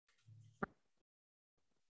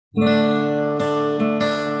Hey,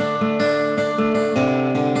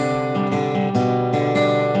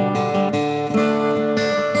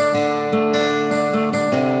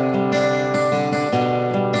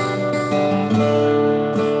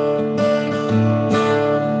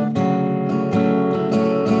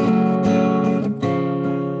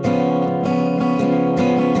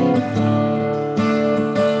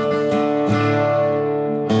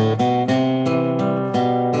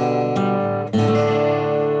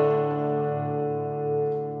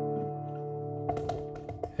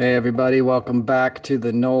 everybody, welcome back to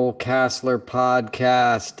the Noel Casler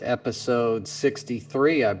podcast, episode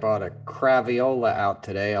 63. I brought a craviola out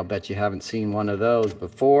today. I'll bet you haven't seen one of those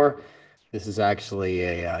before. This is actually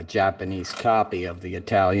a Japanese copy of the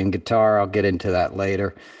Italian guitar. I'll get into that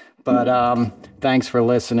later. But thanks for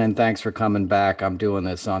listening. Thanks for coming back. I'm doing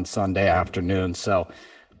this on Sunday afternoon, so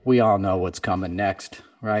we all know what's coming next,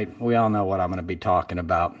 right? We all know what I'm going to be talking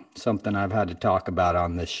about. Something I've had to talk about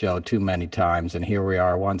on this show too many times. And here we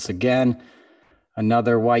are once again.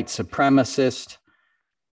 Another white supremacist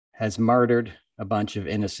has murdered a bunch of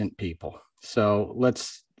innocent people. So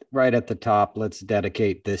right at the top, let's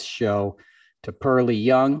dedicate this show to Pearlie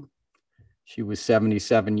Young. She was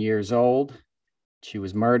 77 years old. She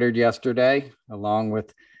was murdered yesterday, along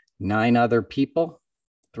with 9 other people.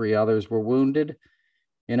 3 others were wounded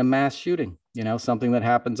in a mass shooting, something that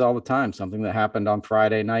happens all the time, something that happened on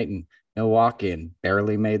Friday night in Milwaukee and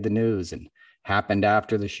barely made the news, and happened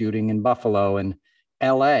after the shooting in Buffalo and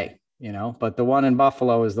LA, but the one in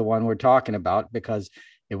Buffalo is the one we're talking about because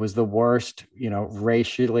it was the worst,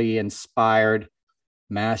 racially inspired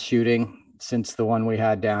mass shooting since the one we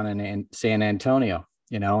had down in San Antonio,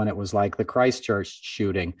 and it was like the Christchurch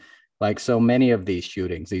shooting. Like so many of these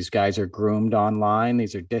shootings, these guys are groomed online.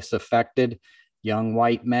 These are disaffected young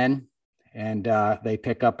white men, and they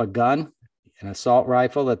pick up a gun, an assault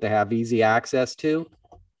rifle that they have easy access to,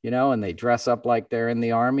 and they dress up like they're in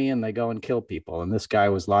the army and they go and kill people. And this guy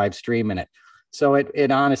was live streaming it. So it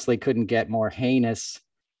honestly couldn't get more heinous,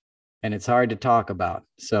 and it's hard to talk about.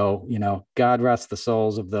 So, God rest the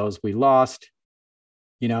souls of those we lost,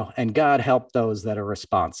 and God help those that are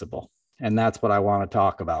responsible. And that's what I want to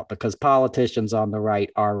talk about, because politicians on the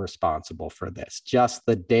right are responsible for this. Just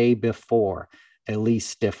the day before, Elise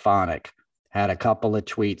Stefanik had a couple of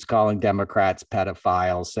tweets calling Democrats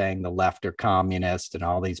pedophiles, saying the left are communist and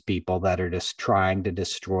all these people that are just trying to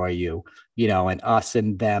destroy you, an us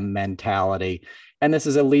and them mentality. And this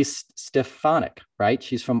is Elise Stefanik, right?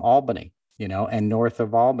 She's from Albany, and north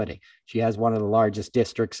of Albany. She has one of the largest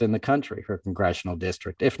districts in the country, her congressional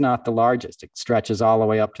district, if not the largest. It stretches all the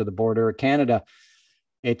way up to the border of Canada.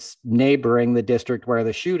 It's neighboring the district where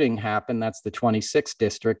the shooting happened. That's the 26th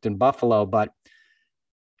district in Buffalo. But,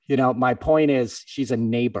 my point is she's a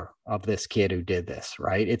neighbor of this kid who did this,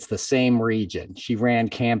 right? It's the same region. She ran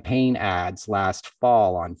campaign ads last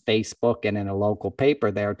fall on Facebook and in a local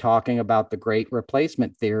paper there talking about the great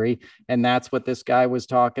replacement theory. And that's what this guy was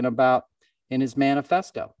talking about in his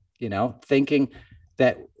manifesto, thinking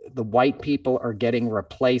that the white people are getting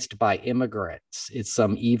replaced by immigrants. It's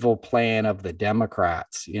some evil plan of the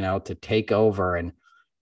Democrats, to take over and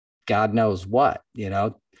God knows what,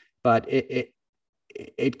 but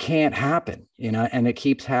it can't happen, and it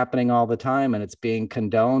keeps happening all the time. And it's being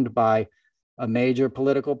condoned by a major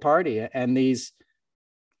political party. And these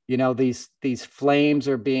flames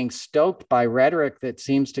are being stoked by rhetoric that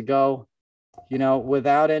seems to go,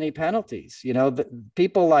 without any penalties. The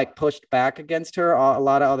people like pushed back against her. A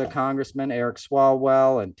lot of other congressmen, Eric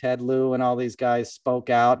Swalwell and Ted Lieu and all these guys spoke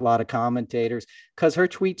out, a lot of commentators, because her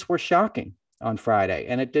tweets were shocking on Friday.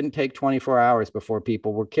 And it didn't take 24 hours before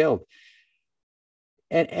people were killed.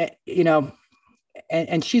 And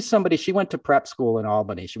she's somebody, she went to prep school in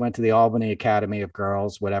Albany. She went to the Albany Academy of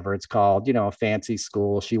Girls, whatever it's called, a fancy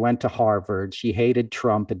school. She went to Harvard. She hated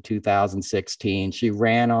Trump in 2016. She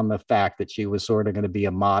ran on the fact that she was sort of going to be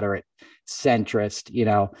a moderate, centrist,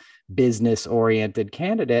 business oriented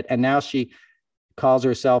candidate. And now she calls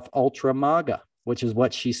herself ultra MAGA, which is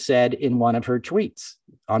what she said in one of her tweets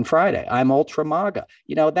on Friday. I'm ultra MAGA.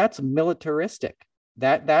 That's militaristic.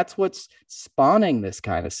 That's what's spawning this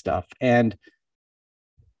kind of stuff. And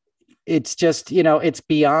it's just, it's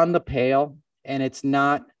beyond the pale, and it's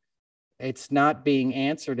not being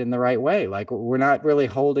answered in the right way. Like, we're not really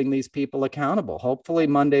holding these people accountable. Hopefully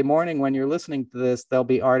Monday morning, when you're listening to this, there'll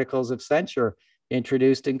be articles of censure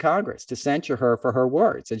introduced in Congress to censure her for her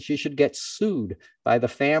words. And she should get sued by the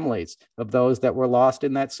families of those that were lost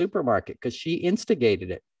in that supermarket, because she instigated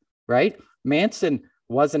it, right? Manson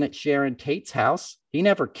wasn't at Sharon Tate's house. He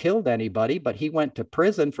never killed anybody, but he went to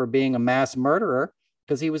prison for being a mass murderer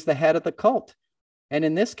because he was the head of the cult. And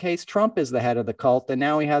in this case, Trump is the head of the cult. And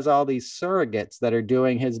now he has all these surrogates that are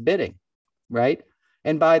doing his bidding, right?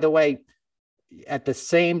 And by the way, at the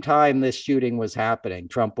same time this shooting was happening,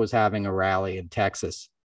 Trump was having a rally in Texas.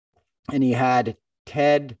 And he had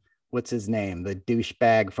Ted, what's his name? The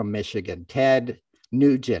douchebag from Michigan, Ted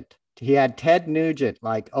Nugent. He had Ted Nugent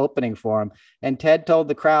like opening for him. And Ted told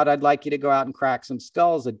the crowd, I'd like you to go out and crack some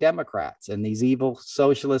skulls at Democrats and these evil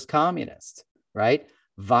socialist communists, right?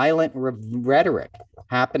 Violent rhetoric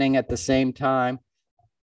happening at the same time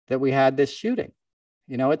that we had this shooting.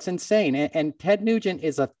 You know, it's insane. And Ted Nugent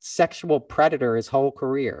is a sexual predator his whole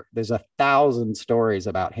career. There's 1,000 stories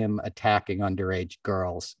about him attacking underage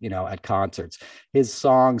girls, you know, at concerts. His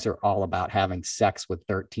songs are all about having sex with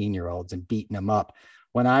 13-year-olds and beating them up.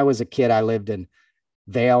 When I was a kid, I lived in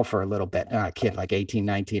Vail for a little bit. Not a kid, like 18,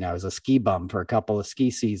 19. I was a ski bum for a couple of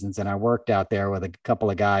ski seasons, and I worked out there with a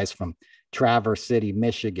couple of guys from Traverse City,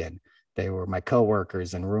 Michigan. They were my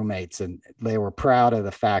coworkers and roommates, and they were proud of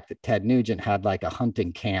the fact that Ted Nugent had like a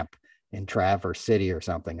hunting camp in Traverse City or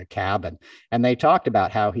something, a cabin. And they talked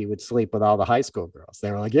about how he would sleep with all the high school girls.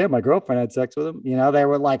 They were like, yeah, my girlfriend had sex with him. You know, they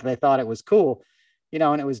were like, they thought it was cool, you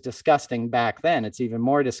know, and it was disgusting back then. It's even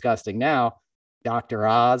more disgusting now. Dr.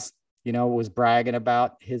 Oz, you know, was bragging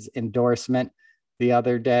about his endorsement the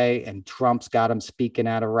other day, and Trump's got him speaking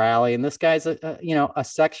at a rally. And this guy's a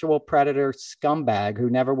sexual predator scumbag who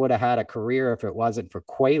never would have had a career if it wasn't for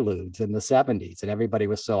Quaaludes in the 70s. And everybody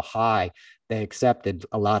was so high, they accepted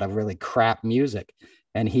a lot of really crap music.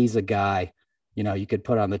 And he's a guy, you know, you could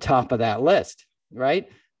put on the top of that list, right?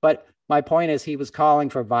 But my point is, he was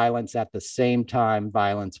calling for violence at the same time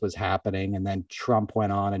violence was happening. And then Trump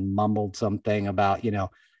went on and mumbled something about, you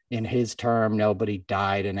know, in his term, nobody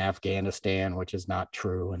died in Afghanistan, which is not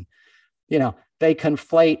true. And, you know, they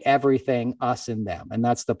conflate everything, us and them. And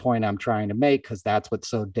that's the point I'm trying to make, because that's what's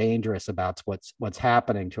so dangerous about what's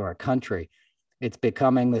happening to our country. It's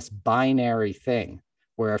becoming this binary thing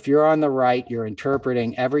where if you're on the right, you're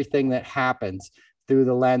interpreting everything that happens through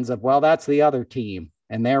the lens of, well, that's the other team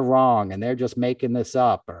and they're wrong and they're just making this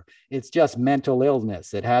up, or it's just mental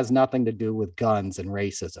illness. It has nothing to do with guns and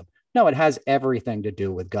racism. No, it has everything to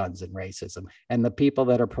do with guns and racism. And the people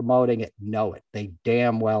that are promoting it know it. They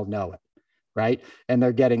damn well know it, right? And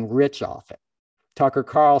they're getting rich off it. Tucker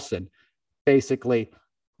Carlson basically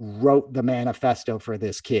wrote the manifesto for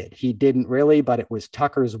this kid. He didn't really, but it was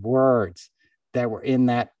Tucker's words that were in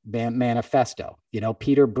that manifesto. You know,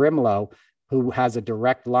 Peter Brimlow, who has a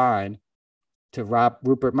direct line to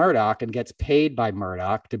Rupert Murdoch and gets paid by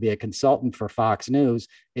Murdoch to be a consultant for Fox News,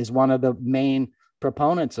 is one of the main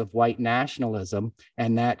proponents of white nationalism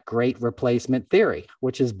and that great replacement theory,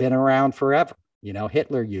 which has been around forever. You know,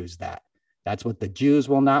 Hitler used that. That's what the Jews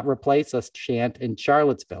will not replace us chant in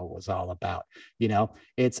Charlottesville was all about. You know,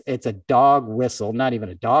 it's a dog whistle, not even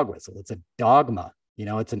a dog whistle. It's a dogma. You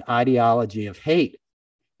know, it's an ideology of hate,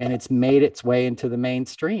 and it's made its way into the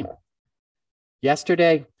mainstream.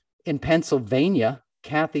 Yesterday in Pennsylvania,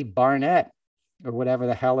 Kathy Barnett, or whatever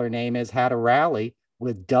the hell her name is, had a rally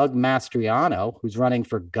with Doug Mastriano, who's running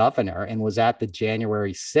for governor and was at the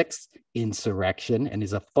January 6th insurrection and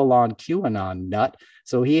is a full-on QAnon nut.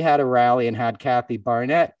 So he had a rally and had Kathy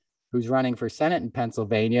Barnett, who's running for Senate in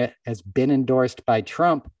Pennsylvania, has been endorsed by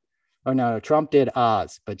Trump. Oh, no, Trump did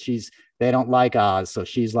Oz, but they don't like Oz. So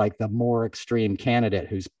she's like the more extreme candidate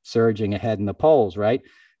who's surging ahead in the polls, right?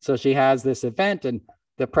 So she has this event and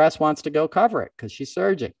the press wants to go cover it because she's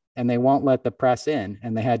surging. And they won't let the press in.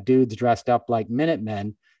 And they had dudes dressed up like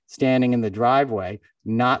Minutemen standing in the driveway,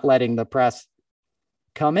 not letting the press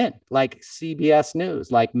come in, like CBS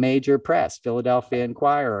News, like Major Press, Philadelphia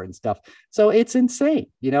Inquirer and stuff. So it's insane.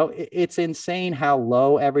 You know, it's insane how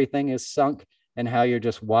low everything is sunk and how you're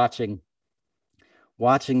just watching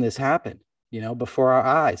this happen, you know, before our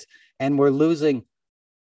eyes. And we're losing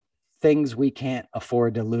things we can't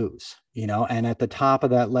afford to lose, you know, and at the top of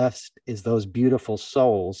that list is those beautiful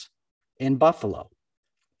souls in Buffalo.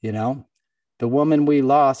 You know, the woman we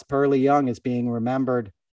lost, Pearlie Young, is being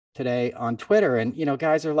remembered today on Twitter. And, you know,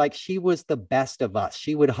 guys are like, she was the best of us.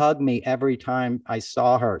 She would hug me every time I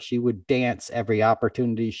saw her. She would dance every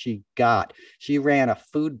opportunity she got. She ran a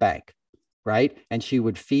food bank, right? And she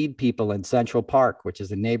would feed people in Central Park, which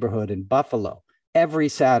is a neighborhood in Buffalo, every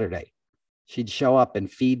Saturday. She'd show up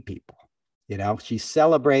and feed people. You know, she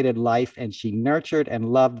celebrated life and she nurtured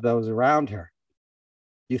and loved those around her.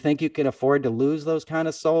 You think you can afford to lose those kind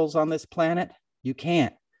of souls on this planet? You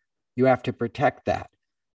can't. You have to protect that,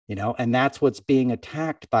 you know, and that's what's being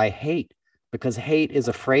attacked by hate, because hate is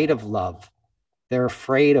afraid of love. They're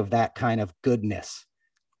afraid of that kind of goodness.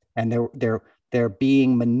 And they're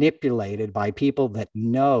being manipulated by people that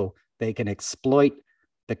know they can exploit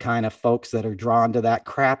the kind of folks that are drawn to that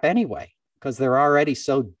crap anyway, because they're already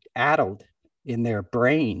so addled in their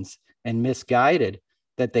brains and misguided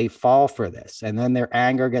that they fall for this. And then their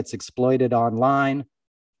anger gets exploited online.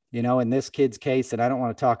 You know, in this kid's case, and I don't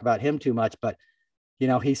want to talk about him too much, but, you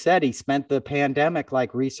know, he said he spent the pandemic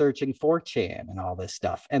like researching 4chan and all this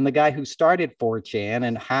stuff. And the guy who started 4chan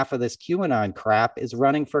and half of this QAnon crap is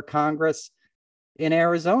running for Congress in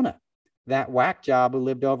Arizona. That whack job who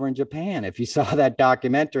lived over in Japan. If you saw that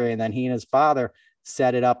documentary, and then he and his father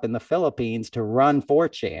set it up in the Philippines to run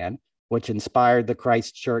 4chan, which inspired the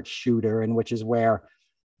Christchurch shooter, and which is where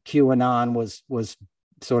QAnon was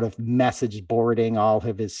sort of message boarding all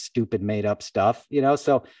of his stupid made up stuff, you know.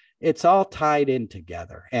 So it's all tied in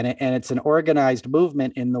together, and it's an organized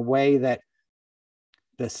movement in the way that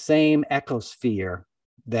the same ecosphere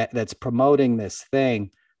that's promoting this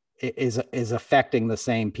thing is affecting the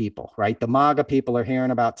same people, right? The MAGA people are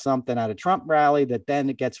hearing about something at a Trump rally that then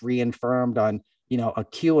it gets reaffirmed on, you know, a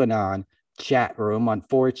QAnon chat room on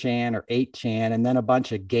 4chan or 8chan, and then a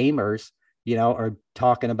bunch of gamers, you know, are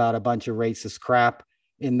talking about a bunch of racist crap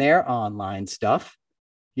in their online stuff,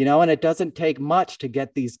 you know. And it doesn't take much to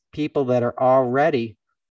get these people that are already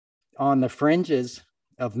on the fringes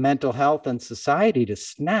of mental health and society to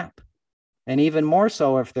snap. And even more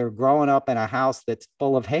so if they're growing up in a house that's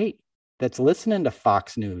full of hate, that's listening to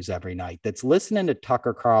Fox News every night, that's listening to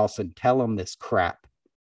Tucker Carlson tell them this crap,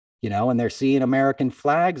 you know, and they're seeing American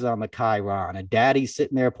flags on the Chiron, and daddy's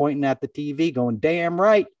sitting there pointing at the TV going, damn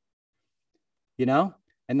right, you know.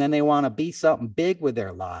 And then they want to be something big with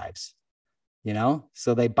their lives, you know.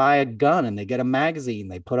 So they buy a gun and they get a magazine,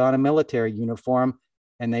 they put on a military uniform,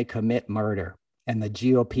 and they commit murder. And the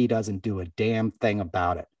GOP doesn't do a damn thing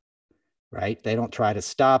about it, right? They don't try to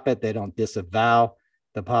stop it. They don't disavow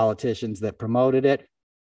the politicians that promoted it.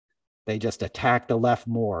 They just attack the left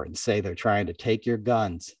more and say they're trying to take your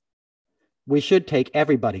guns. We should take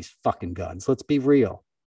everybody's fucking guns. Let's be real,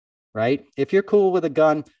 right? If you're cool with a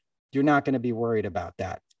gun, you're not going to be worried about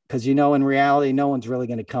that, because, you know, in reality, no one's really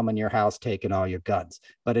going to come in your house taking all your guns.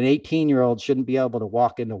 But an 18-year-old shouldn't be able to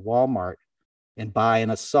walk into Walmart and buy an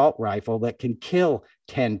assault rifle that can kill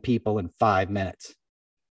 10 people in 5 minutes,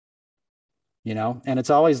 you know. And it's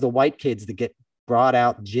always the white kids that get brought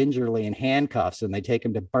out gingerly in handcuffs, and they take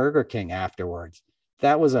them to Burger King afterwards. If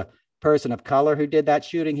that was a person of color who did that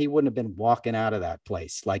shooting, he wouldn't have been walking out of that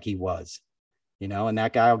place like he was. You know, and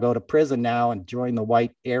that guy will go to prison now and join the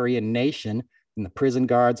white Aryan nation, and the prison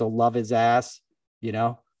guards will love his ass, you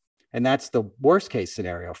know. And that's the worst case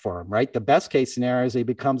scenario for him, right? The best case scenario is he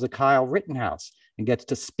becomes a Kyle Rittenhouse and gets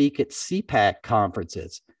to speak at CPAC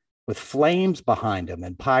conferences with flames behind him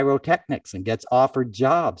and pyrotechnics, and gets offered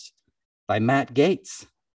jobs by Matt Gaetz,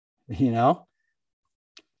 you know,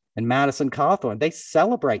 and Madison Cawthorn. They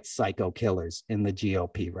celebrate psycho killers in the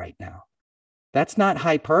GOP right now. That's not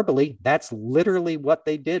hyperbole. That's literally what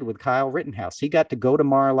they did with Kyle Rittenhouse. He got to go to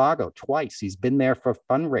Mar-a-Lago twice. He's been there for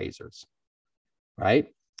fundraisers, right?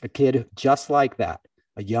 A kid just like that,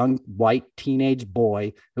 a young white teenage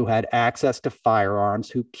boy who had access to firearms,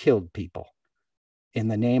 who killed people in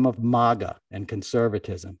the name of MAGA and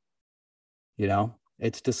conservatism. You know,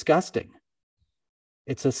 it's disgusting.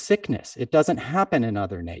 It's a sickness. It doesn't happen in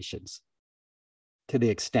other nations to the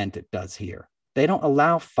extent it does here. They don't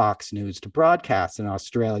allow Fox News to broadcast in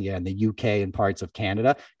Australia and the UK and parts of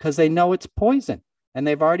Canada because they know it's poison. And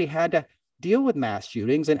they've already had to deal with mass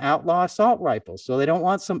shootings and outlaw assault rifles. So they don't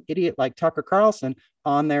want some idiot like Tucker Carlson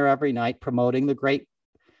on there every night promoting the great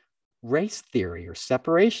race theory or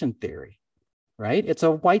separation theory, right? It's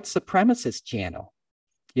a white supremacist channel,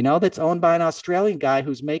 you know, that's owned by an Australian guy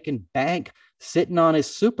who's making bank sitting on his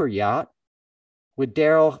super yacht with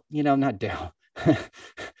Daryl, you know, not Daryl,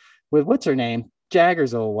 with what's her name?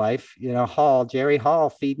 Jagger's old wife, you know, Jerry Hall,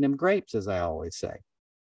 feeding him grapes, as I always say.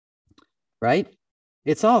 Right?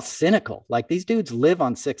 It's all cynical. Like, these dudes live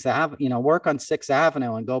on 6th Avenue, you know, work on 6th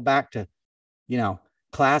Avenue and go back to, you know,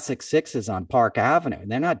 classic sixes on Park Avenue.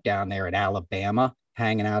 And they're not down there in Alabama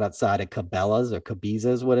hanging out outside of Cabela's or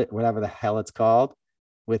Cabezas, whatever the hell it's called,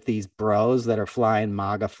 with these bros that are flying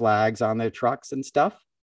MAGA flags on their trucks and stuff.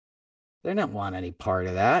 They're not want any part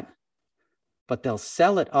of that. But they'll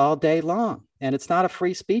sell it all day long. And it's not a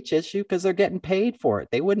free speech issue because they're getting paid for it.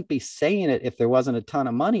 They wouldn't be saying it if there wasn't a ton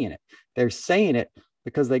of money in it. They're saying it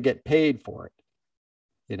because they get paid for it,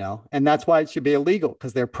 you know, and that's why it should be illegal,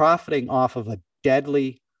 because they're profiting off of a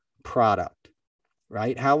deadly product,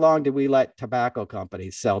 right? How long did we let tobacco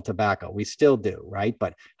companies sell tobacco? We still do, right?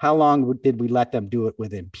 But how long did we let them do it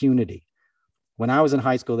with impunity? When I was in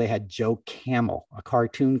high school, they had Joe Camel, a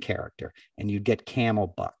cartoon character, and you'd get Camel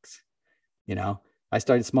bucks. You know, I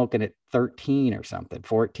started smoking at 13 or something,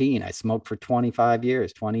 14. I smoked for 25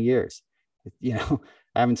 years, 20 years. I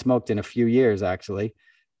haven't smoked in a few years, actually,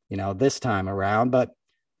 this time around,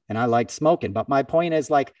 and I liked smoking. But my point is,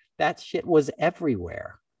 like, that shit was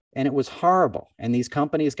everywhere and it was horrible. And these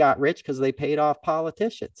companies got rich because they paid off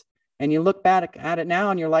politicians. And you look back at it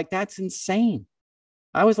now and you're like, that's insane.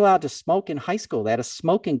 I was allowed to smoke in high school. They had a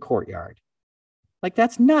smoking courtyard. Like,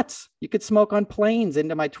 that's nuts. You could smoke on planes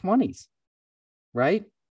into my 20s, right?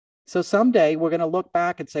 So someday we're going to look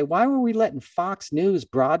back and say, why were we letting Fox News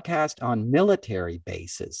broadcast on military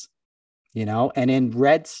bases, and in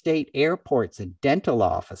red state airports and dental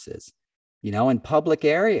offices, in public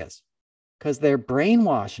areas? Because they're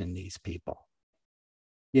brainwashing these people.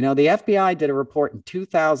 The FBI did a report in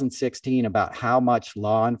 2016 about how much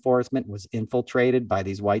law enforcement was infiltrated by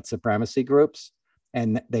these white supremacy groups.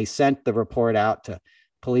 And they sent the report out to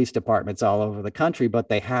police departments all over the country, but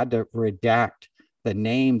they had to redact the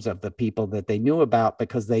names of the people that they knew about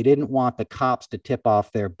because they didn't want the cops to tip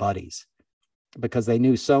off their buddies, because they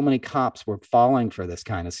knew so many cops were falling for this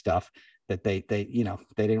kind of stuff that they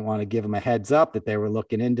didn't want to give them a heads up that they were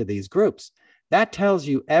looking into these groups. That tells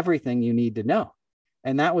you everything you need to know.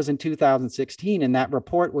 And that was in 2016. And that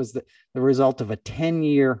report was the result of a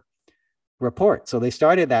 10-year report. So they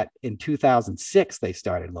started that in 2006. They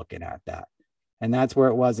started looking at that. And that's where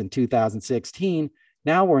it was in 2016.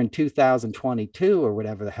 Now we're in 2022 or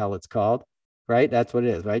whatever the hell it's called, right? That's what it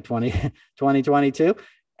is, right? 2022.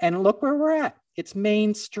 And look where we're at. It's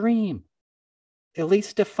mainstream. Elise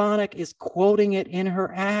Stefanik is quoting it in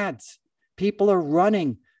her ads. People are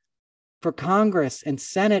running for Congress and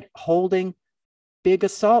Senate holding big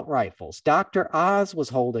assault rifles. Dr. Oz was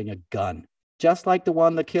holding a gun, just like the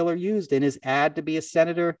one the killer used in his ad to be a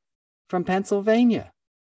senator from Pennsylvania.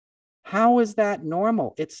 How is that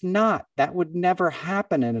normal? It's not. That would never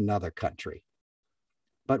happen in another country.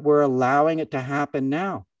 But we're allowing it to happen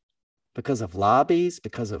now because of lobbies,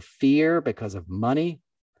 because of fear, because of money,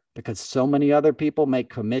 because so many other people make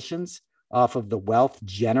commissions off of the wealth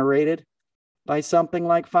generated by something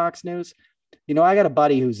like Fox News. I got a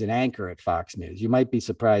buddy who's an anchor at Fox News. You might be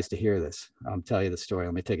surprised to hear this. I'll tell you the story.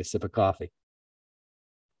 Let me take a sip of coffee.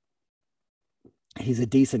 He's a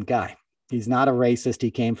decent guy. He's not a racist.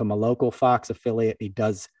 He came from a local Fox affiliate. He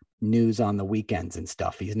does news on the weekends and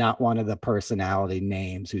stuff. He's not one of the personality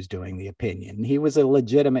names who's doing the opinion. He was a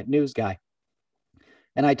legitimate news guy.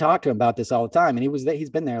 And I talked to him about this all the time. And he's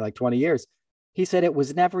been there like 20 years. He said it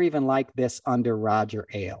was never even like this under Roger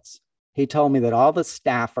Ailes. He told me that all the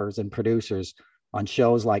staffers and producers on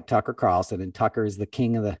shows like Tucker Carlson, and Tucker is the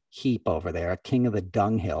king of the heap over there, king of the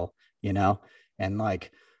dunghill, and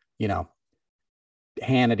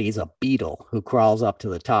Hannity's a beetle who crawls up to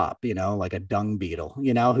the top, like a dung beetle,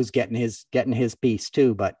 who's getting his piece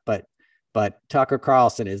too. But Tucker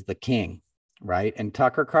Carlson is the king, right? And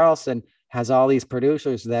Tucker Carlson has all these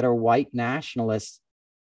producers that are white nationalists,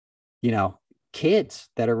 kids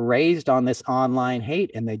that are raised on this online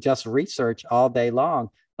hate, and they just research all day long,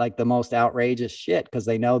 like the most outrageous shit, because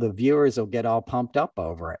they know the viewers will get all pumped up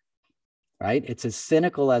over it. Right. It's as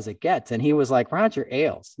cynical as it gets. And he was like, Roger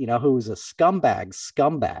Ailes, who was a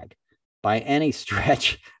scumbag by any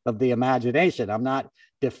stretch of the imagination. I'm not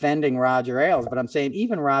defending Roger Ailes, but I'm saying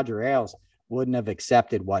even Roger Ailes wouldn't have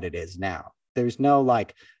accepted what it is now. There's no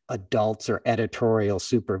like adults or editorial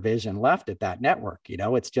supervision left at that network.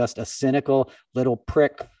 It's just a cynical little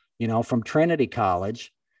prick, from Trinity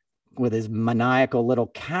College with his maniacal little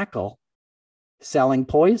cackle selling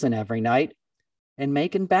poison every night and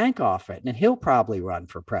making bank off it. And he'll probably run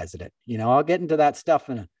for president. I'll get into that stuff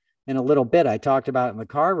in a little bit. I talked about it in the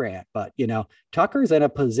car rant, but Tucker's in a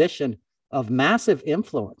position of massive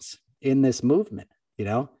influence in this movement.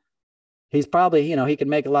 He's probably, he could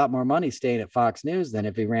make a lot more money staying at Fox News than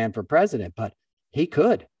if he ran for president, but he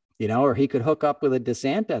could, or he could hook up with a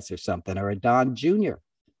DeSantis or something, or a Don Jr.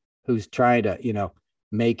 who's trying to,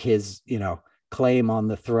 make his, claim on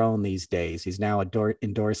the throne these days. He's now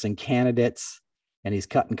endorsing candidates, and he's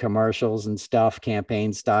cutting commercials and stuff,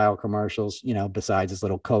 campaign style commercials, besides his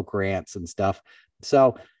little Coke rants and stuff.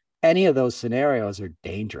 So any of those scenarios are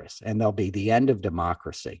dangerous, and they'll be the end of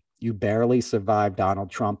democracy. You barely survived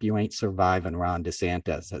Donald Trump. You ain't surviving Ron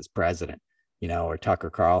DeSantis as president, or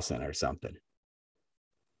Tucker Carlson or something.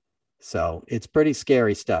 So it's pretty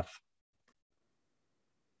scary stuff.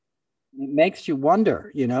 It makes you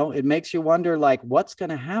wonder, like, what's going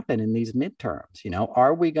to happen in these midterms?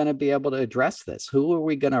 Are we going to be able to address this? Who are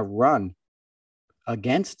we going to run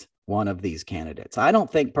against one of these candidates? I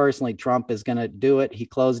don't think personally Trump is going to do it. He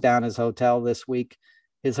closed down his hotel this week.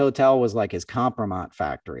 his hotel was like his compromise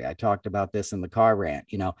factory. I talked about this in the car rant.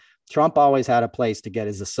 Trump always had a place to get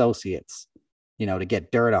his associates, to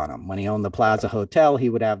get dirt on him. When he owned the Plaza Hotel, he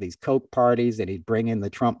would have these Coke parties and he'd bring in the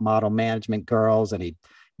Trump model management girls and he'd,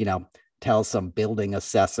 tell some building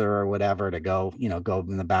assessor or whatever to go, go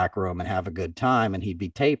in the back room and have a good time. And he'd be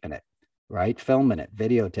taping it, right? Filming it,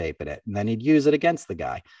 videotaping it. And then he'd use it against the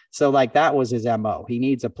guy. So like that was his MO. He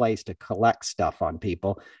needs a place to collect stuff on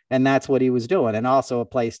people. And that's what he was doing. And also a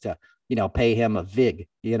place to, pay him a vig,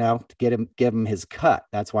 to give him his cut.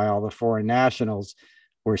 That's why all the foreign nationals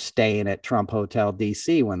were staying at Trump Hotel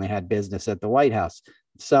DC when they had business at the White House.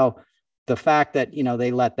 So the fact that,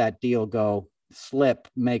 they let that deal go slip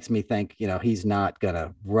makes me think, he's not going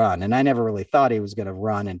to run. And I never really thought he was going to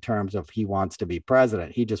run in terms of he wants to be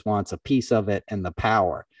president. He just wants a piece of it and the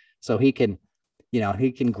power. So he can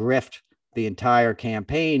grift the entire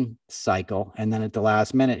campaign cycle. And then at the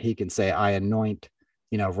last minute, he can say, I anoint,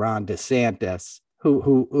 Ron DeSantis,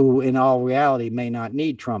 who in all reality may not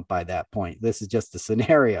need Trump by that point. This is just a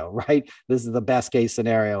scenario, right? This is the best case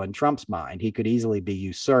scenario in Trump's mind. He could easily be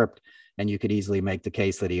usurped, and you could easily make the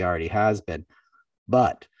case that he already has been.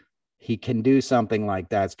 But he can do something like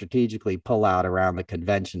that, strategically pull out around the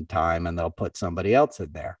convention time, and they'll put somebody else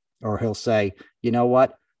in there. Or he'll say, you know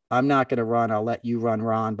what? I'm not going to run. I'll let you run,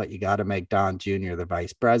 Ron, but you got to make Don Jr. the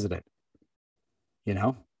vice president,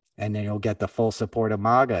 and then you'll get the full support of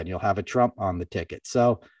MAGA and you'll have a Trump on the ticket.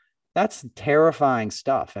 So that's terrifying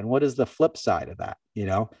stuff. And what is the flip side of that?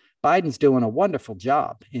 Biden's doing a wonderful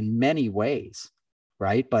job in many ways,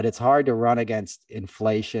 right? But it's hard to run against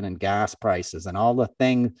inflation and gas prices and all the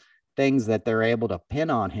things that they're able to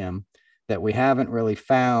pin on him that we haven't really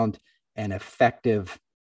found an effective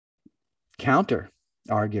counter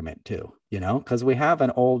argument to, because we have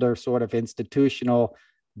an older sort of institutional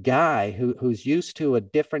guy who's used to a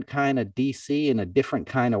different kind of DC and a different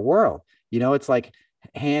kind of world. It's like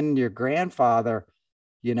handing your grandfather,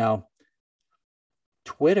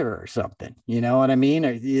 Twitter or something, you know what I mean?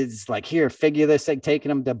 It's like, here, figure this thing, taking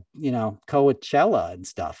him to, Coachella and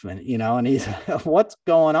stuff. And, and he's, what's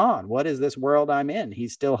going on? What is this world I'm in?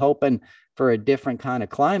 He's still hoping for a different kind of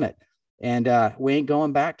climate. And we ain't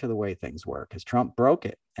going back to the way things were because Trump broke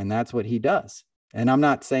it. And that's what he does. And I'm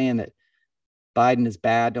not saying that Biden is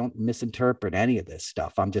bad. Don't misinterpret any of this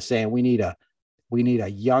stuff. I'm just saying we need a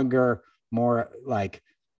younger, more like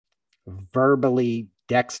verbally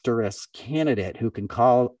dexterous candidate who can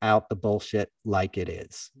call out the bullshit like it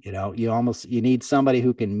is. You need somebody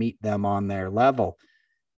who can meet them on their level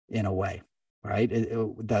in a way, right? They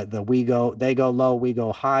go low, we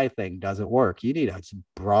go high thing doesn't work. You need a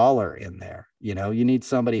brawler in there. You need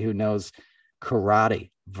somebody who knows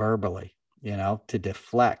karate verbally, to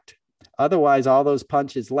deflect. Otherwise, all those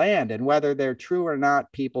punches land, and whether they're true or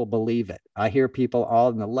not, people believe it. I hear people all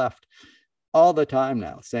on the left all the time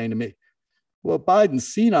now saying to me, well,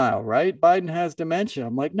 Biden's senile, right? Biden has dementia.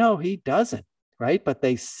 I'm like, no, he doesn't, right? But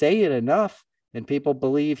they say it enough and people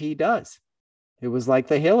believe he does. It was like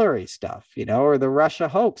the Hillary stuff, or the Russia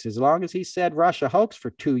hoax. As long as he said Russia hoax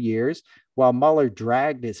for 2 years while Mueller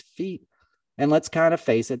dragged his feet. And let's kind of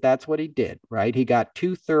face it, that's what he did, right? He got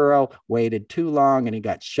too thorough, waited too long, and he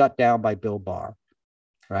got shut down by Bill Barr,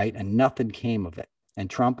 right? And nothing came of it. And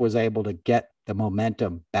Trump was able to get the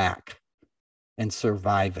momentum back and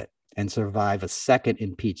survive it. And survive a second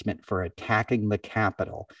impeachment for attacking the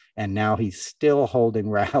Capitol. And now he's still holding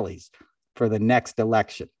rallies for the next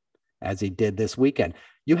election, as he did this weekend.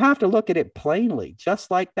 You have to look at it plainly, just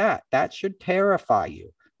like that. That should terrify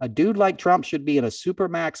you. A dude like Trump should be in a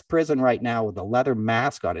supermax prison right now with a leather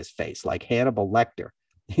mask on his face, like Hannibal Lecter,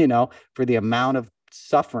 for the amount of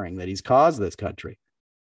suffering that he's caused this country.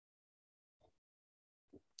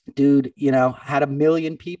 Dude, had 1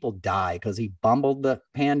 million people die because he bumbled the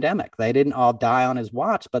pandemic. They didn't all die on his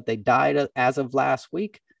watch, but they died as of last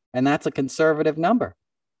week. And that's a conservative number.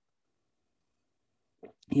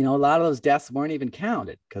 A lot of those deaths weren't even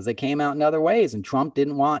counted because they came out in other ways. And Trump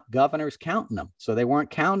didn't want governors counting them. So they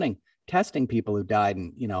weren't testing people who died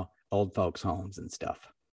in, old folks' homes and stuff.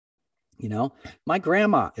 My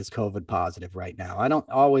grandma is COVID positive right now. I don't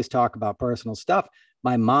always talk about personal stuff.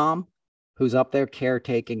 My mom, who's up there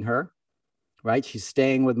caretaking her, right? She's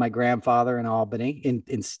staying with my grandfather in Albany in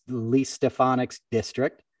Elise Stefanik's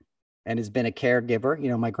district and has been a caregiver.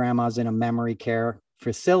 My grandma's in a memory care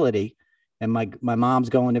facility and my mom's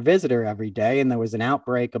going to visit her every day. And there was an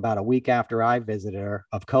outbreak about a week after I visited her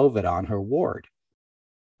of COVID on her ward,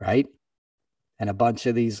 right? And a bunch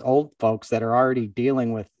of these old folks that are already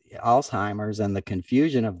dealing with Alzheimer's and the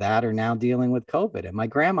confusion of that are now dealing with COVID. And my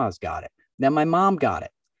grandma's got it. Then my mom got it.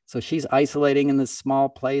 So she's isolating in this small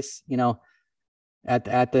place, at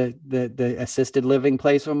the assisted living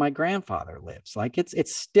place where my grandfather lives. Like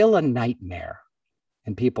it's still a nightmare,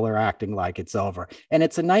 and people are acting like it's over. And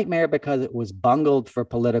it's a nightmare because it was bungled for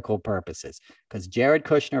political purposes, because Jared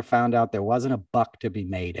Kushner found out there wasn't a buck to be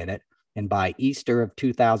made in it. And by Easter of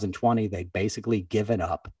 2020, they'd basically given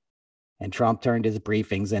up. And Trump turned his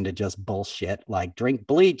briefings into just bullshit, like drink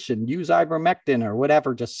bleach and use ivermectin or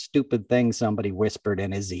whatever, just stupid thing somebody whispered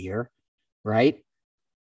in his ear, right?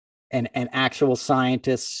 And actual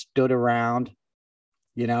scientists stood around,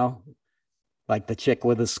 you know, like the chick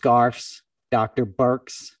with the scarves, Dr.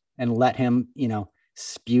 Birx, and let him,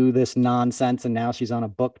 spew this nonsense. And now she's on a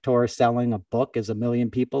book tour selling a book as 1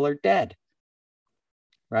 million people are dead,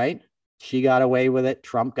 right? She got away with it.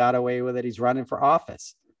 Trump got away with it. He's running for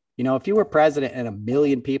office. If you were president and 1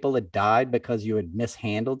 million people had died because you had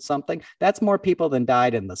mishandled something, that's more people than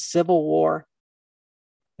died in the Civil War,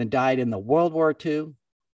 than died in the World War II.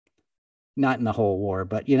 Not in the whole war,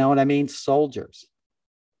 but you know what I mean? Soldiers,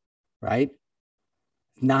 right?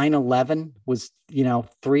 9/11 was,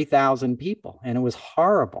 3,000 people, and it was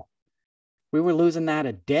horrible. We were losing that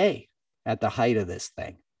a day at the height of this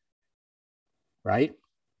thing, right?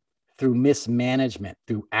 Through mismanagement,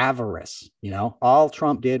 through avarice. All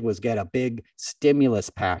Trump did was get a big stimulus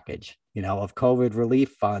package, of COVID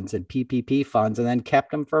relief funds and PPP funds, and then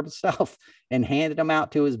kept them for himself and handed them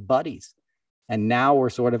out to his buddies. And now we're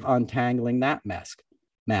sort of untangling that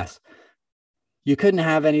mess. You couldn't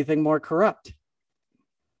have anything more corrupt.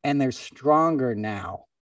 And they're stronger now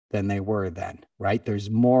than they were then, right? There's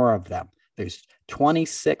more of them. There's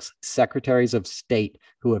 26 secretaries of state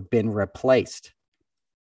who have been replaced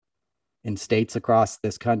in states across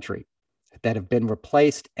this country that have been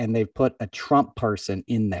replaced, and they've put a Trump person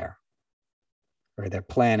in there, or they're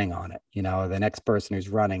planning on it. The next person who's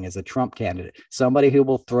running is a Trump candidate, somebody who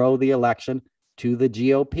will throw the election to the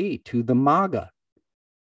GOP, to the MAGA,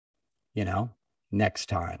 next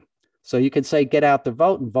time. So you can say, get out the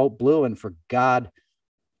vote and vote blue. And for God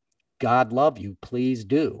love you, please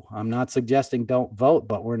do. I'm not suggesting don't vote,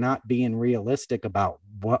 but we're not being realistic about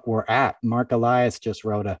what we're at. Mark Elias just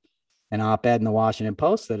wrote an op-ed in the Washington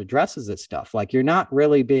Post that addresses this stuff. Like, you're not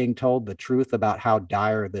really being told the truth about how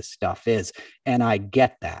dire this stuff is. And I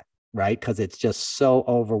get that, right? Because it's just so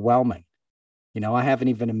overwhelming. I haven't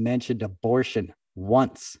even mentioned abortion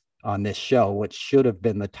once on this show, which should have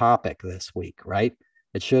been the topic this week, right?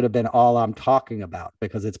 It should have been all I'm talking about,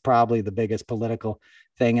 because it's probably the biggest political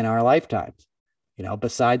thing in our lifetimes,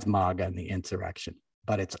 besides MAGA and the insurrection.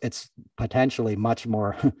 But it's potentially much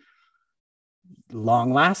more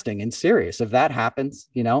long lasting and serious if that happens,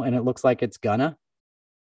 and it looks like it's gonna,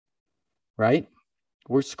 right?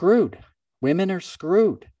 We're screwed. Women are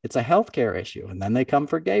screwed. It's a healthcare issue. And then they come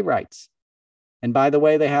for gay rights. And by the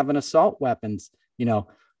way, they have an assault weapons,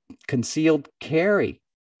 concealed carry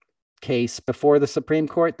case before the Supreme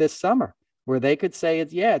Court this summer, where they could say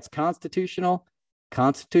it's constitutional.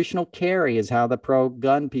 Constitutional carry is how the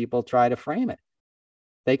pro-gun people try to frame it.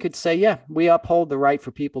 They could say, we uphold the right for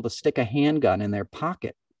people to stick a handgun in their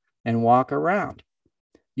pocket and walk around.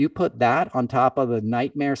 You put that on top of the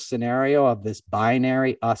nightmare scenario of this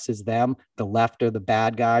binary, us is them, the left are the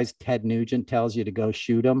bad guys. Ted Nugent tells you to go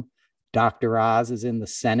shoot them. Dr. Oz is in the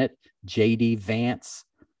Senate. J.D. Vance,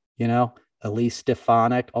 Elise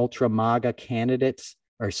Stefanik, ultra MAGA candidates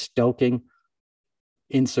are stoking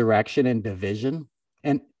insurrection and division.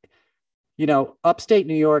 And, upstate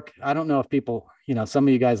New York, I don't know if people, some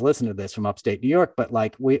of you guys listen to this from upstate New York, but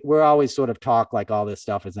like we're always sort of talk like all this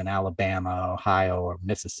stuff is in Alabama, Ohio, or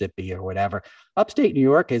Mississippi or whatever. Upstate New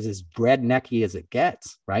York is as rednecky as it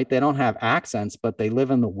gets, right? They don't have accents, but they live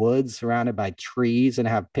in the woods surrounded by trees and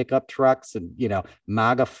have pickup trucks and,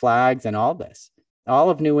 MAGA flags and all this. All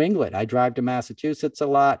of New England. I drive to Massachusetts a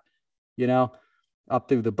lot, up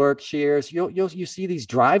through the Berkshires. You see these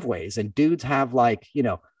driveways, and dudes have like,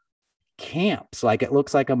 camps. Like, it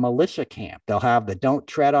looks like a militia camp. They'll have the "Don't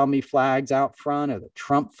Tread on Me" flags out front, or the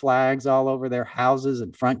Trump flags all over their houses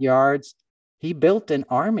and front yards. He built an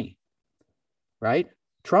army, right?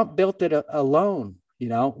 Trump built it alone,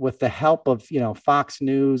 with the help of, Fox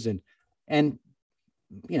News and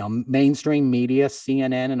mainstream media,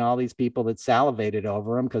 CNN, and all these people that salivated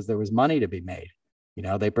over him because there was money to be made.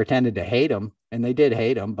 They pretended to hate him, and they did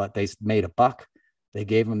hate him, but they made a buck. They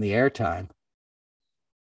gave him the airtime.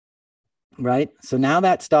 Right. So now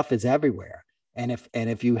that stuff is everywhere. And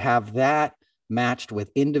if you have that matched with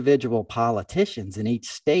individual politicians in each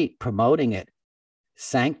state promoting it,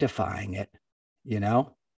 sanctifying it,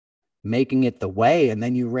 making it the way, and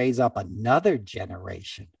then you raise up another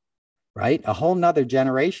generation, right? A whole nother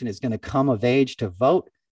generation is going to come of age to vote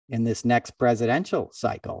in this next presidential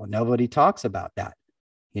cycle. And nobody talks about that.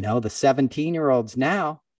 The 17-year-olds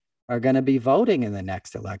now are going to be voting in the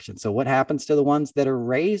next election. So what happens to the ones that are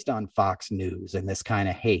raised on Fox News and this kind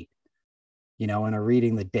of hate, and are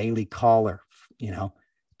reading the Daily Caller,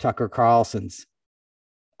 Tucker Carlson's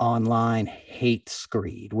online hate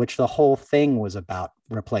screed, which the whole thing was about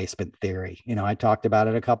replacement theory. I talked about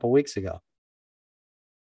it a couple of weeks ago.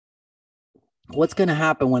 What's going to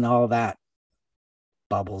happen when all that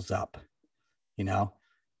bubbles up,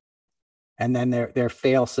 and then their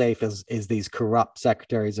fail safe is these corrupt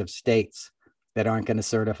secretaries of states that aren't going to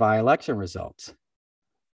certify election results.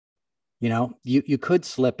 You could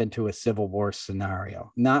slip into a civil war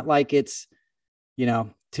scenario, not like it's,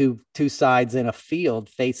 two sides in a field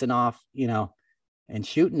facing off, and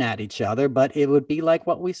shooting at each other, but it would be like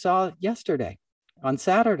what we saw yesterday on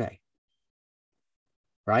Saturday,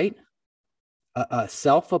 right? A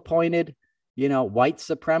self-appointed, white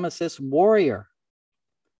supremacist warrior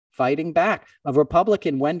fighting back. A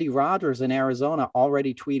Republican, Wendy Rogers in Arizona,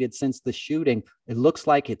 already tweeted since the shooting, it looks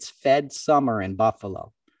like it's Fed summer in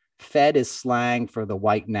Buffalo. Fed is slang for the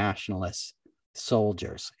white nationalist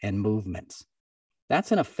soldiers and movements.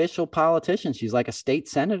 That's an official politician. She's like a state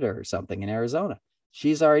senator or something in Arizona.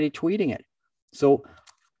 She's already tweeting it. So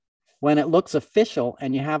when it looks official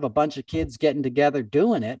and you have a bunch of kids getting together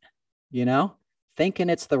doing it, thinking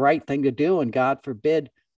it's the right thing to do, and God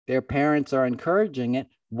forbid their parents are encouraging it,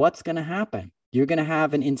 what's going to happen? You're going to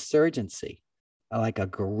have an insurgency, like a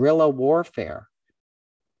guerrilla warfare.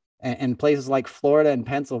 And places like Florida and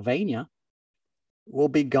Pennsylvania will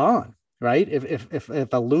be gone, right?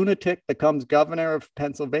 If a lunatic becomes governor of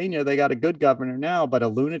Pennsylvania, they got a good governor now, but a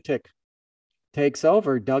lunatic takes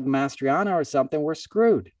over, Doug Mastriano or something, we're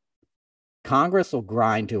screwed. Congress will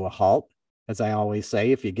grind to a halt, as I always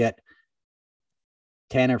say. If you get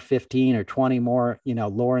 10 or 15 or 20 more,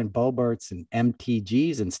 Lauren Boeberts and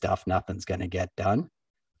MTGs and stuff, nothing's going to get done.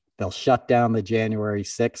 They'll shut down the January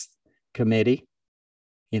 6th committee.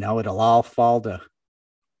 It'll all fall to,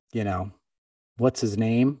 what's his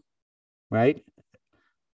name, right?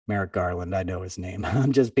 Merrick Garland, I know his name.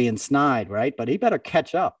 I'm just being snide, right? But he better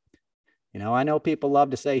catch up. I know people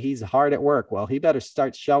love to say he's hard at work. Well, he better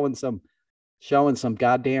start showing some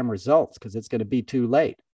goddamn results, because it's going to be too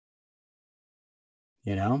late.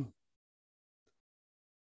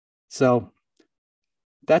 So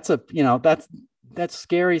that's that's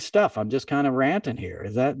scary stuff. I'm just kind of ranting here.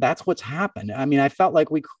 That's what's happened. I mean, I felt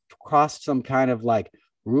like we crossed some kind of like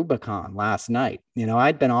Rubicon last night.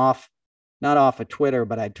 I'd been not off of Twitter,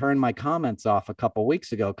 but I turned my comments off a couple of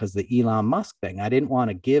weeks ago because the Elon Musk thing. I didn't want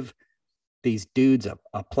to give these dudes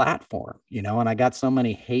a platform, and I got so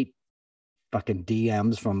many hate fucking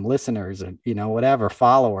DMs from listeners and, whatever,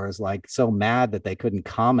 followers, like so mad that they couldn't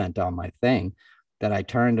comment on my thing that I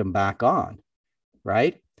turned them back on.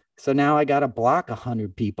 Right. So now I got to block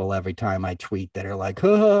 100 people every time I tweet that are like,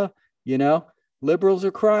 liberals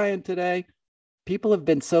are crying today. People have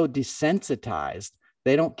been so desensitized.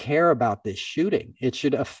 They don't care about this shooting. It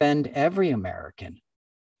should offend every American,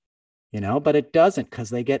 but it doesn't,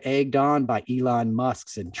 because they get egged on by Elon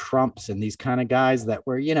Musks and Trumps and these kind of guys that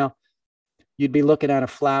were, you'd be looking at a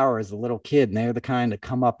flower as a little kid and they're the kind to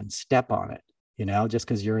come up and step on it, just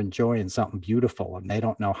because you're enjoying something beautiful and they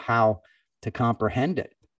don't know how to comprehend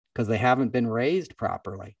it because they haven't been raised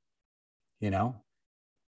properly, and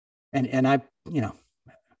I,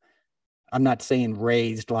 I'm not saying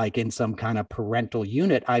raised like in some kind of parental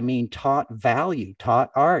unit. I mean, taught value,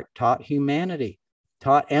 taught art, taught humanity,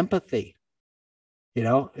 taught empathy.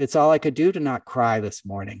 It's all I could do to not cry this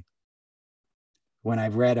morning when I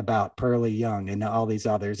read about Pearlie Young and all these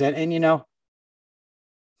others. And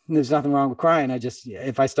there's nothing wrong with crying.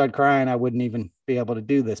 If I start crying, I wouldn't even be able to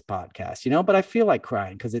do this podcast, but I feel like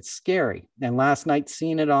crying because it's scary. And last night,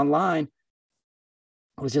 seeing it online,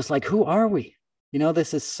 I was just like, who are we?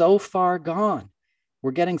 This is so far gone.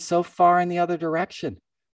 We're getting so far in the other direction.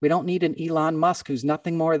 We don't need an Elon Musk who's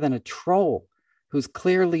nothing more than a troll, who's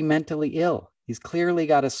clearly mentally ill. He's clearly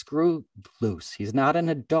got a screw loose. He's not an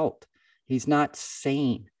adult. He's not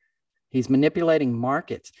sane. He's manipulating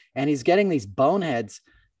markets, and he's getting these boneheads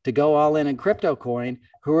to go all in crypto coin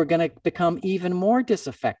who are going to become even more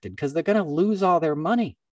disaffected because they're going to lose all their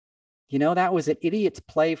money. That was an idiot's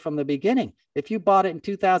play from the beginning. If you bought it in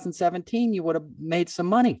 2017, you would have made some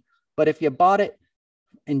money. But if you bought it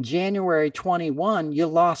in January 21, you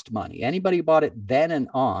lost money. Anybody who bought it then and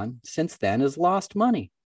on since then has lost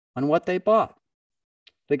money on what they bought.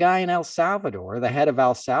 The guy in El Salvador, the head of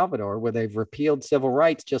El Salvador, where they've repealed civil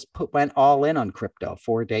rights, just went all in on crypto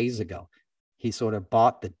 4 days ago. He sort of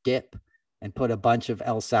bought the dip and put a bunch of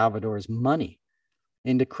El Salvador's money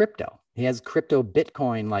into crypto. He has crypto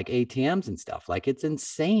Bitcoin like ATMs and stuff. Like, it's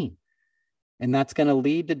insane. And that's going to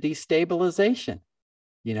lead to destabilization.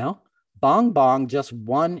 You know, Bong Bong just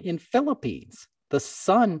won in Philippines, the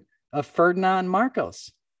son of Ferdinand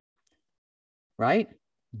Marcos, right?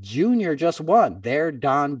 Junior just won. Their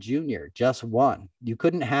Don Jr. just won. You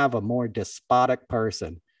couldn't have a more despotic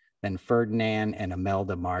person than Ferdinand and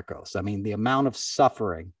Imelda Marcos. I mean, the amount of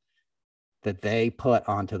suffering that they put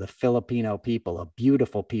onto the Filipino people, a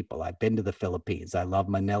beautiful people. I've been to the Philippines. I love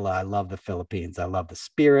Manila. I love the Philippines. I love the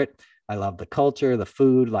spirit. I love the culture, the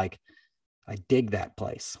food. Like, I dig that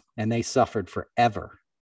place. And they suffered forever,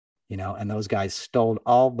 you know, and those guys stole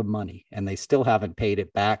all the money and they still haven't paid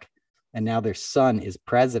it back. And now their son is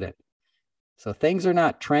president. So things are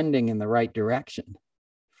not trending in the right direction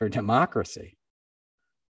for democracy,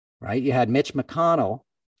 right? You had Mitch McConnell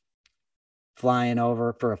flying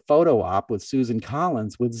over for a photo op with Susan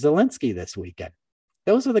Collins with Zelensky this weekend.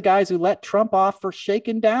 Those are the guys who let Trump off for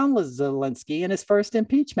shaking down Zelensky in his first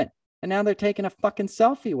impeachment. And now they're taking a fucking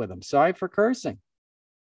selfie with him. Sorry for cursing.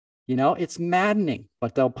 You know, it's maddening,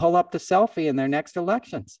 but they'll pull up the selfie in their next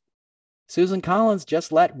elections. Susan Collins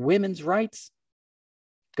just let women's rights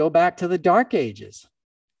go back to the dark ages.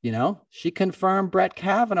 You know, she confirmed Brett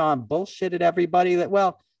Kavanaugh and bullshitted everybody that,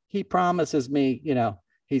 well, he promises me, you know,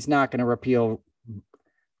 he's not going to repeal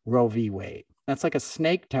Roe v. Wade. That's like a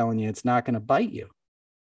snake telling you it's not going to bite you.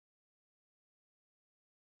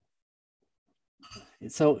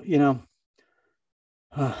 So, you know,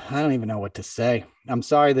 I don't even know what to say. I'm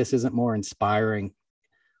sorry this isn't more inspiring.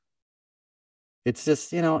 It's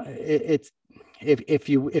just, you know, it's if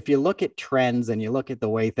you look at trends and you look at the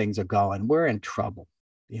way things are going, we're in trouble,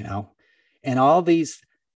 you know, and all these,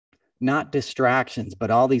 not distractions, but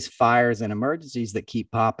all these fires and emergencies that keep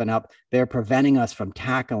popping up, they're preventing us from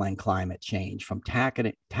tackling climate change, from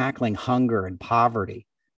tackling hunger and poverty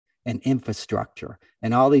and infrastructure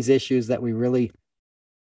and all these issues that we really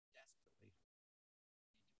pay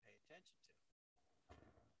attention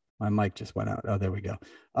to. My mic just went out. Oh, there we go.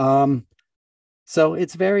 So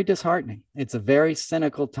it's very disheartening. It's a very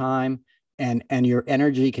cynical time, and your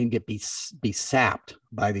energy can be sapped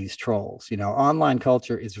by these trolls. You know, online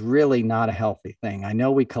culture is really not a healthy thing. I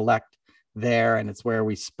know we collect there, and it's where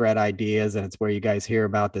we spread ideas, and it's where you guys hear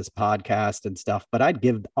about this podcast and stuff, but I'd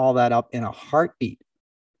give all that up in a heartbeat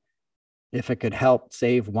if it could help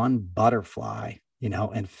save one butterfly, you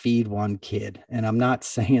know, and feed one kid. And I'm not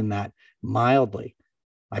saying that mildly.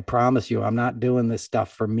 I promise you, I'm not doing this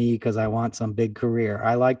stuff for me because I want some big career.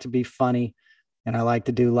 I like to be funny and I like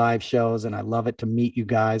to do live shows and I love it to meet you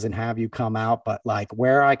guys and have you come out. But like,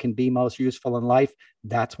 where I can be most useful in life,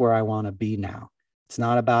 that's where I want to be now. It's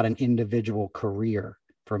not about an individual career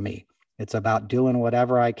for me. It's about doing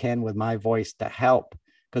whatever I can with my voice to help,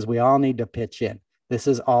 because we all need to pitch in. This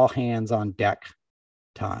is all hands on deck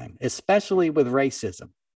time, especially with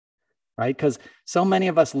racism, right? Because so many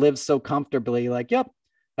of us live so comfortably like, yep,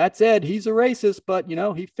 that's Ed. He's a racist, but you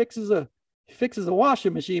know, he fixes a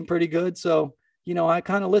washing machine pretty good. So, you know, I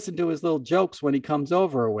kind of listen to his little jokes when he comes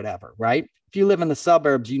over or whatever, right? If you live in the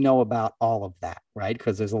suburbs, you know about all of that, right?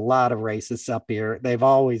 Because there's a lot of racists up here. They've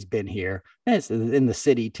always been here. And it's in the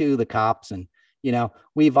city too, the cops. And, you know,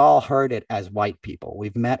 we've all heard it as white people.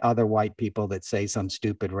 We've met other white people that say some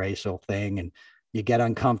stupid racial thing and you get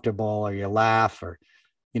uncomfortable or you laugh or,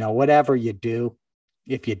 you know, whatever you do.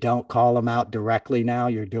 If you don't call them out directly now,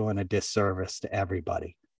 you're doing a disservice to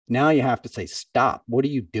everybody. Now you have to say, stop. What are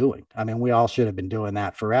you doing? I mean, we all should have been doing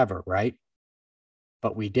that forever, right?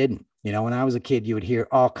 But we didn't. You know, when I was a kid, you would hear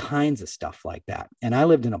all kinds of stuff like that. And I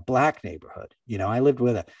lived in a black neighborhood. You know, I lived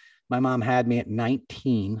with my mom had me at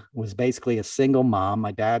 19, was basically a single mom.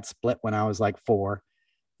 My dad split when I was like 4.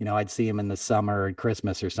 You know, I'd see him in the summer or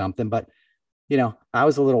Christmas or something. But, you know, I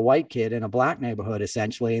was a little white kid in a black neighborhood,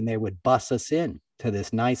 essentially, and they would bus us in to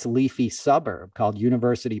this nice leafy suburb called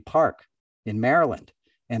University Park in Maryland.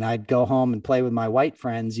 And I'd go home and play with my white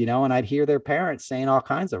friends, you know, and I'd hear their parents saying all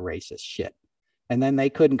kinds of racist shit. And then they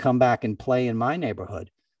couldn't come back and play in my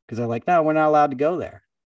neighborhood because they're like, no, we're not allowed to go there.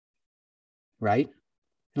 Right?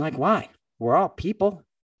 And like, why? We're all people.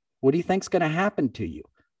 What do you think's going to happen to you?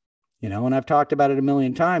 You know, and I've talked about it a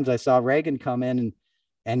million times. I saw Reagan come in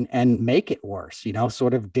and make it worse, you know,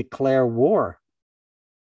 sort of declare war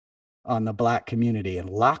on the black community and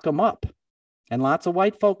lock them up. And lots of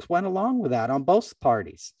white folks went along with that on both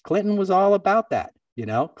parties. Clinton was all about that. You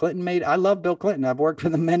know, I love Bill Clinton. I've worked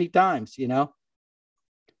with him many times, you know,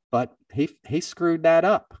 but he screwed that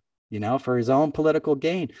up, you know, for his own political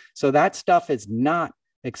gain. So that stuff is not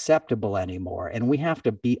acceptable anymore. And we have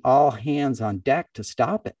to be all hands on deck to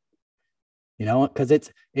stop it, you know, because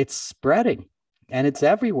it's spreading. and it's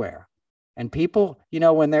everywhere. And people,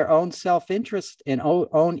 when their own self-interest and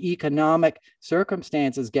own economic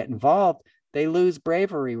circumstances get involved, they lose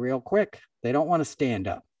bravery real quick. They don't want to stand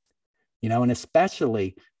up, and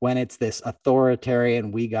especially when it's this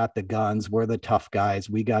authoritarian, we got the guns, we're the tough guys,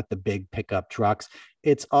 we got the big pickup trucks.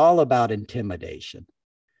 It's all about intimidation.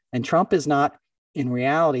 And Trump is not, in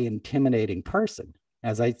reality, an intimidating person.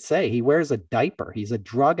 As I say, he wears a diaper. He's a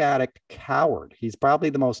drug addict coward. He's probably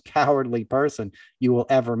the most cowardly person you will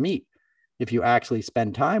ever meet if you actually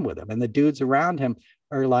spend time with him. And the dudes around him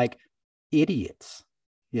are like idiots.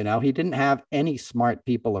 He didn't have any smart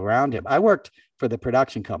people around him. I worked for the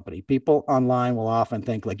production company. People online will often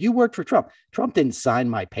think like, you worked for Trump. Trump didn't sign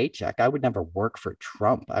my paycheck. I would never work for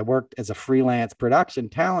Trump. I worked as a freelance production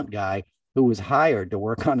talent guy who was hired to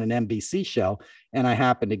work on an NBC show. And I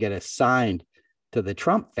happened to get assigned to the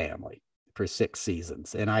Trump family for 6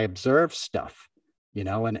 seasons. And I observed stuff,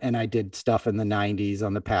 and I did stuff in the 90s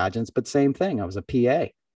on the pageants, but same thing. I was a PA,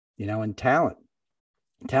 in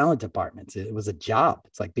talent departments. It was a job.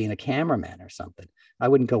 It's like being a cameraman or something. I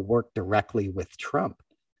wouldn't go work directly with Trump.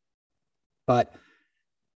 But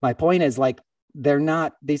my point is, like,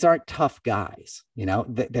 these aren't tough guys,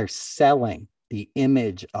 they're selling the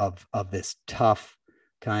image of this tough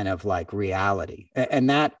kind of like reality. And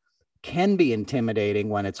that can be intimidating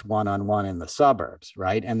when it's one-on-one in the suburbs,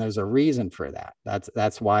 right? And there's a reason for that.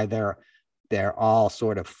 That's why they're all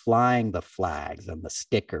sort of flying the flags and the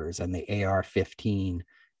stickers and the AR-15,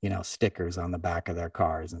 stickers on the back of their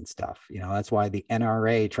cars and stuff. That's why the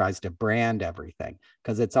NRA tries to brand everything,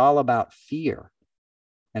 because it's all about fear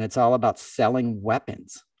and it's all about selling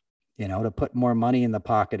weapons, to put more money in the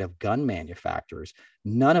pocket of gun manufacturers.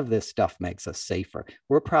 None of this stuff makes us safer.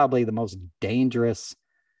 We're probably the most dangerous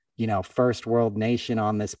first world nation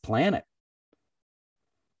on this planet,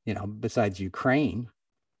 besides Ukraine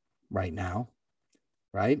right now,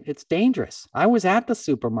 right? It's dangerous. I was at the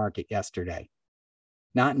supermarket yesterday,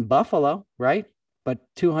 not in Buffalo, right? But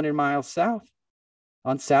 200 miles south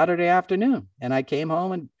on Saturday afternoon. And I came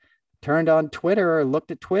home and turned on Twitter or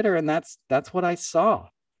looked at Twitter, and that's what I saw,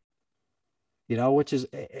 which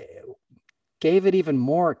gave it even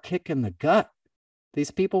more kick in the gut.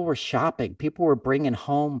 These people were shopping. People were bringing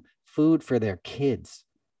home food for their kids.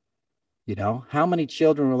 How many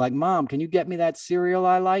children were like, Mom, can you get me that cereal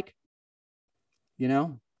I like?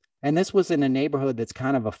 And this was in a neighborhood that's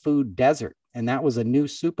kind of a food desert. And that was a new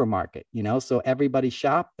supermarket, so everybody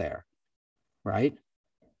shopped there, right?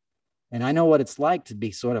 And I know what it's like to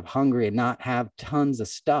be sort of hungry and not have tons of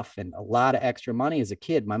stuff and a lot of extra money as a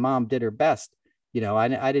kid. My mom did her best.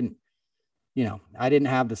 I didn't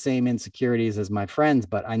have the same insecurities as my friends,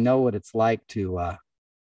 but I know what it's like to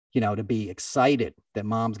be excited that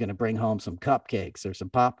Mom's going to bring home some cupcakes or some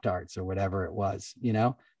Pop-Tarts or whatever it was,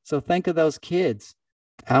 So think of those kids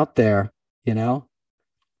out there,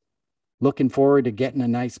 looking forward to getting a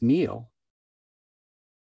nice meal,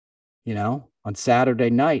 on Saturday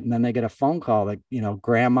night. And then they get a phone call that,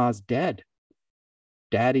 grandma's dead.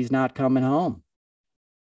 Daddy's not coming home.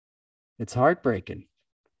 It's heartbreaking.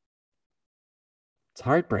 It's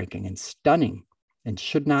heartbreaking and stunning and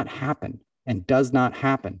should not happen and does not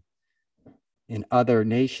happen in other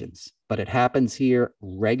nations, but it happens here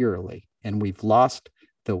regularly. And we've lost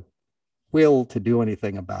the will to do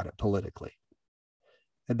anything about it politically.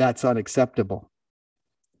 And that's unacceptable.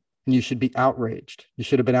 And you should be outraged. You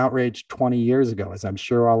should have been outraged 20 years ago, as I'm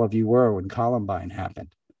sure all of you were when Columbine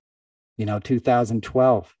happened.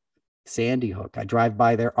 2012, Sandy Hook. I drive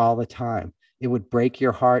by there all the time. It would break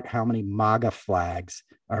your heart how many MAGA flags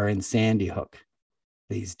are in Sandy Hook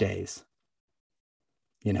these days.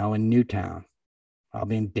 In Newtown. I'll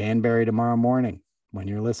be in Danbury tomorrow morning when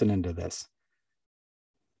you're listening to this.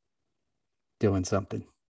 Doing something,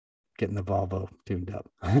 getting the Volvo tuned up.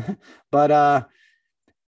 But,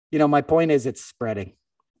 my point is it's spreading,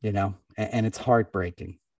 and it's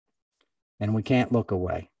heartbreaking. And we can't look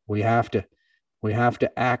away. We have to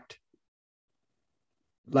act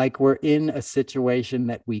like we're in a situation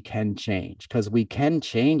that we can change, because we can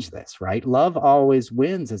change this, right? Love always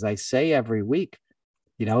wins, as I say every week.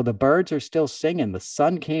 The birds are still singing. The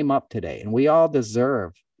sun came up today, and we all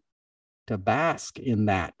deserve to bask in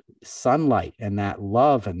that sunlight and that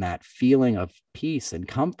love and that feeling of peace and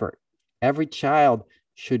comfort. Every child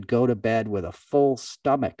should go to bed with a full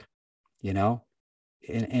stomach, in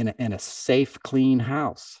a safe, clean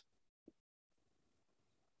house,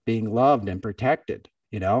 being loved and protected,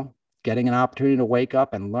 getting an opportunity to wake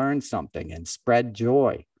up and learn something and spread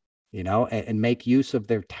joy, and make use of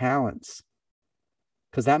their talents,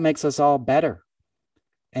 because that makes us all better.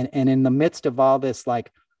 And in the midst of all this,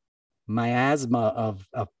 like, miasma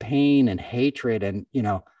of pain and hatred and,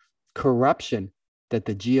 corruption that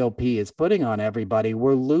the GOP is putting on everybody,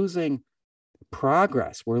 we're losing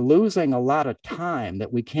progress. We're losing a lot of time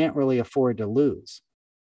that we can't really afford to lose,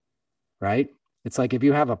 right? It's like if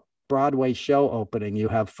you have a Broadway show opening, you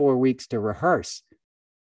have 4 weeks to rehearse.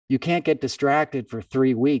 You can't get distracted for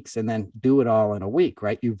 3 weeks and then do it all in a week,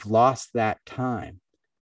 right? You've lost that time,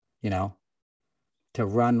 to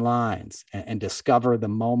run lines and discover the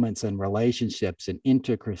moments and relationships and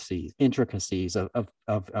intricacies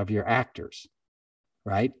of your actors,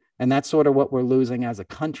 right? And that's sort of what we're losing as a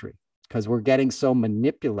country, because we're getting so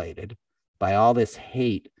manipulated by all this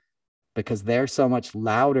hate because they're so much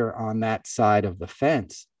louder on that side of the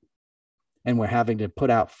fence. And we're having to put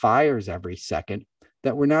out fires every second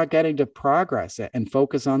that we're not getting to progress and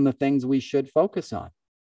focus on the things we should focus on.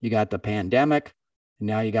 You got the pandemic.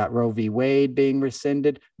 Now you got Roe v. Wade being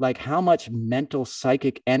rescinded. Like, how much mental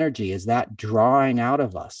psychic energy is that drawing out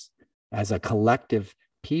of us as a collective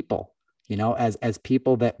people, as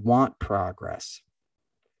people that want progress?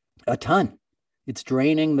 A ton. It's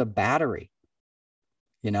draining the battery,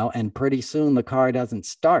 and pretty soon the car doesn't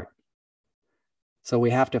start. So we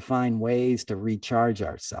have to find ways to recharge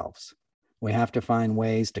ourselves. We have to find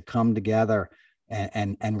ways to come together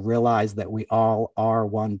and realize that we all are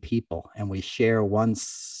one people and we share one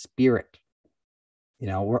spirit.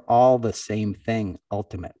 We're all the same thing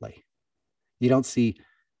ultimately. You don't see,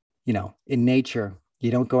 in nature,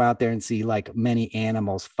 you don't go out there and see like many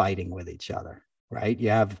animals fighting with each other, right? You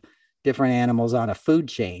have different animals on a food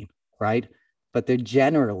chain, right? But they're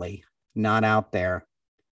generally not out there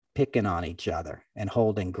picking on each other and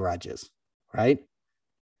holding grudges, right?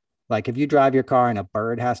 Like if you drive your car and a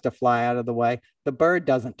bird has to fly out of the way, the bird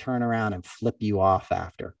doesn't turn around and flip you off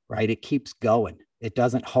after, right? It keeps going. It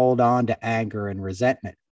doesn't hold on to anger and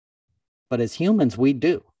resentment. But as humans, we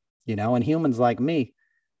do, and humans like me,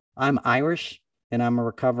 I'm Irish and I'm a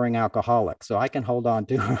recovering alcoholic. So I can hold on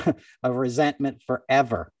to a resentment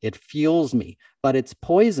forever. It fuels me, but it's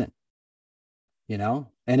poison, And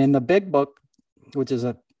in the big book, which is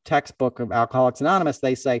a textbook of Alcoholics Anonymous,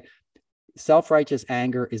 they say, self-righteous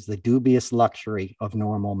anger is the dubious luxury of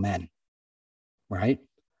normal men, right?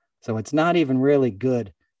 So it's not even really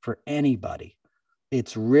good for anybody.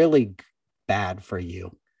 It's really bad for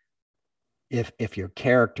you if your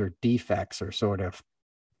character defects are sort of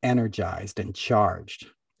energized and charged.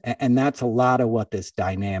 And that's a lot of what this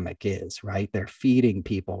dynamic is, right? They're feeding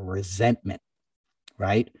people resentment,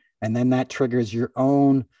 right? And then that triggers your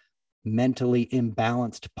own mentally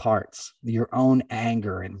imbalanced parts, your own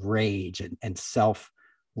anger and rage and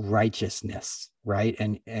self-righteousness, right?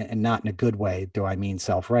 And not in a good way do I mean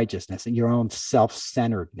self-righteousness, and your own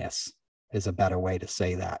self-centeredness is a better way to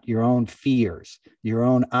say that. Your own fears, your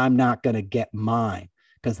own, I'm not going to get mine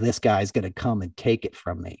because this guy's going to come and take it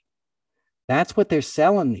from me. That's what they're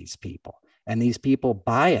selling these people. And these people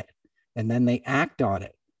buy it and then they act on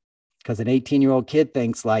it because an 18-year-old kid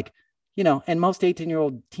thinks like, and most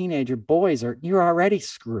 18-year-old teenager boys you're already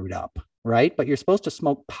screwed up, right? But you're supposed to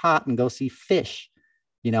smoke pot and go see fish,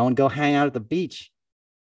 and go hang out at the beach,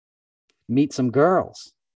 meet some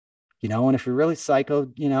girls, and if you're really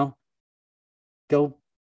psycho, go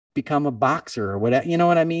become a boxer or whatever, you know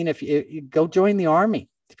what I mean? If you go join the army,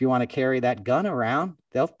 if you want to carry that gun around,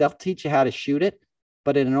 they'll teach you how to shoot it,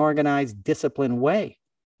 but in an organized, disciplined way.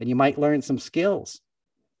 And you might learn some skills,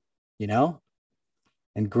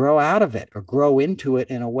 and grow out of it or grow into it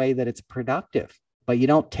in a way that it's productive. But you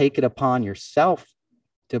don't take it upon yourself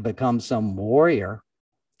to become some warrior,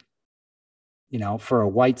 for a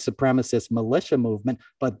white supremacist militia movement.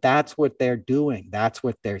 But that's what they're doing. That's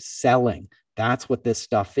what they're selling. That's what this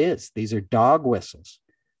stuff is. These are dog whistles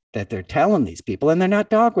that they're telling these people, and they're not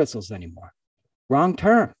dog whistles anymore. Wrong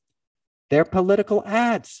term. They're political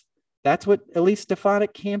ads. That's what Elise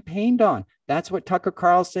Stefanik campaigned on. That's what Tucker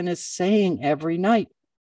Carlson is saying every night.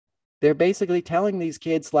 They're basically telling these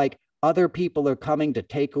kids like other people are coming to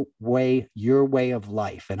take away your way of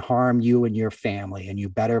life and harm you and your family, and you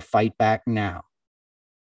better fight back now.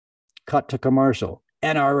 Cut to commercial,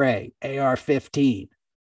 NRA, AR-15,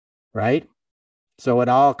 right? So it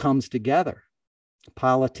all comes together.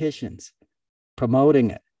 Politicians promoting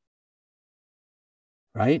it,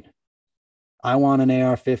 right? I want an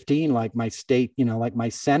AR-15 like my state, like my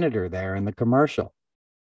senator there in the commercial.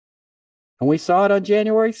 And we saw it on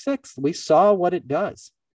January 6th. We saw what it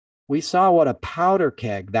does. We saw what a powder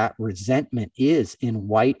keg that resentment is in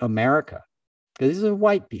white America. Because these are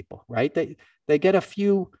white people, right? They get a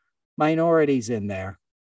few minorities in there,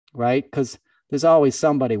 right? Because there's always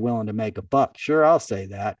somebody willing to make a buck. Sure, I'll say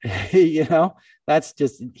that. That's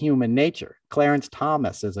just human nature. Clarence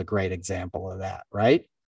Thomas is a great example of that, right?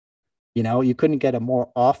 You know, you couldn't get a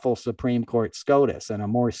more awful Supreme Court SCOTUS and a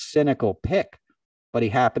more cynical pick, but he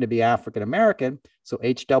happened to be African American. So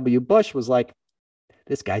H.W. Bush was like,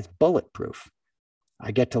 this guy's bulletproof.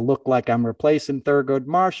 I get to look like I'm replacing Thurgood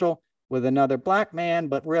Marshall with another black man,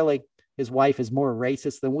 but really his wife is more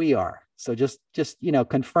racist than we are. So just,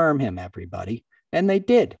 confirm him, everybody. And they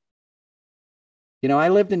did. You know, I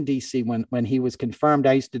lived in DC when he was confirmed.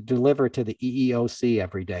 I used to deliver to the EEOC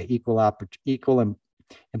every day, equal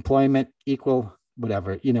employment, equal,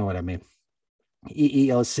 whatever, you know what I mean?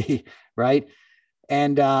 EEOC, right?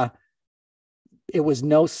 And it was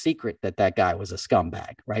no secret that guy was a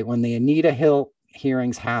scumbag, right? When the Anita Hill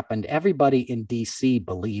hearings happened, everybody in DC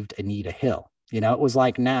believed Anita Hill. You know, it was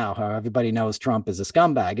like now how everybody knows Trump is a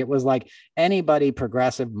scumbag. It was like anybody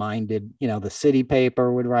progressive minded, the city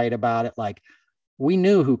paper would write about it. Like, we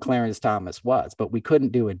knew who Clarence Thomas was, but we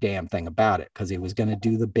couldn't do a damn thing about it because he was going to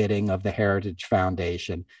do the bidding of the Heritage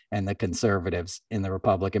Foundation and the conservatives in the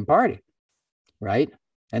Republican Party, right?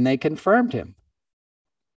 And they confirmed him.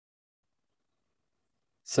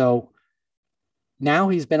 So now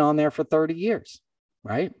he's been on there for 30 years,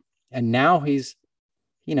 right? And now he's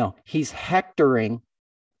hectoring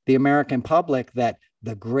the American public that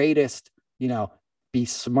the greatest,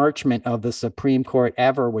 besmirchment of the Supreme Court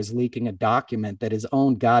ever was leaking a document that his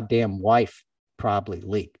own goddamn wife probably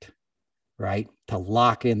leaked, right? To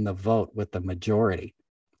lock in the vote with the majority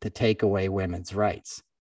to take away women's rights.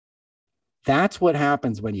 That's what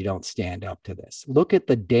happens when you don't stand up to this. Look at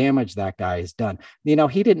the damage that guy has done.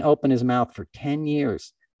 He didn't open his mouth for 10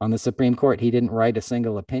 years on the Supreme Court. He didn't write a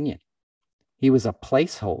single opinion. He was a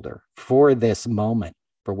placeholder for this moment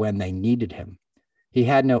for when they needed him. He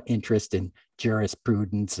had no interest in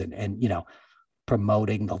jurisprudence and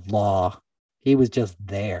promoting the law. He was just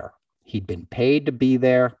there. He'd been paid to be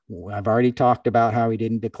there. I've already talked about how he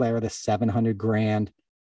didn't declare the $700,000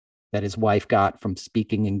 that his wife got from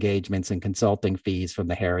speaking engagements and consulting fees from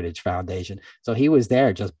the Heritage Foundation. So he was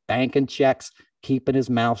there just banking checks, keeping his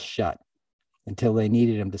mouth shut until they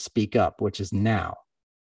needed him to speak up, which is now.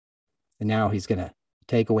 And now he's going to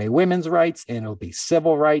take away women's rights, and it'll be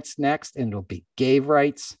civil rights next, and it'll be gay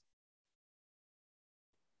rights.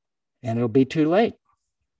 And it'll be too late,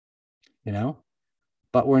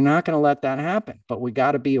 but we're not going to let that happen. But we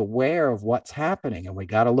got to be aware of what's happening, and we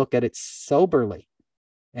got to look at it soberly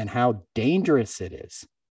and how dangerous it is.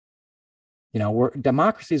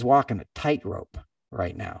 Democracy's walking a tightrope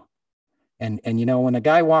right now. And when a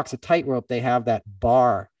guy walks a tightrope, they have that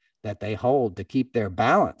bar that they hold to keep their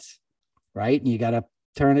balance, right? And you got to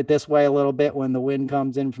turn it this way a little bit when the wind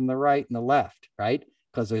comes in from the right and the left, right?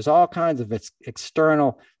 Because there's all kinds of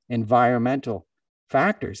external environmental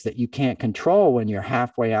factors that you can't control when you're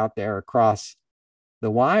halfway out there across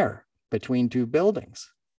the wire between two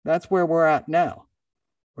buildings. That's where we're at now,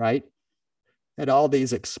 right? And all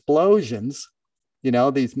these explosions,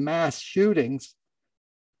 these mass shootings,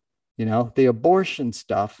 the abortion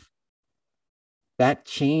stuff, that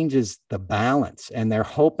changes the balance. And they're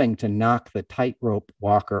hoping to knock the tightrope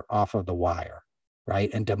walker off of the wire, right?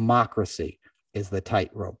 And democracy is the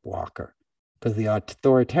tightrope walker, because the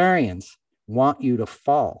authoritarians want you to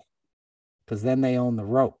fall, because then they own the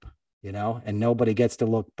rope, and nobody gets to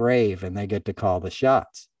look brave and they get to call the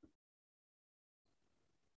shots.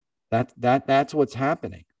 That's what's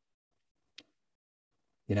happening,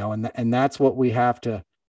 and that's what we have to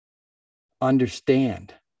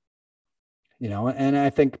understand, and I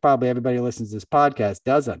think probably everybody who listens to this podcast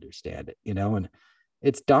does understand it, and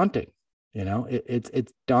it's daunting,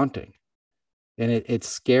 it's daunting. And it's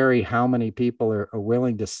scary how many people are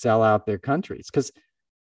willing to sell out their countries, because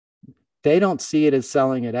they don't see it as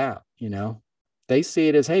selling it out. They see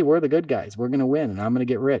it as, hey, we're the good guys. We're going to win and I'm going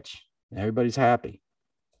to get rich. And everybody's happy,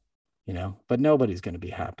 but nobody's going to be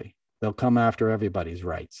happy. They'll come after everybody's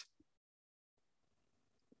rights.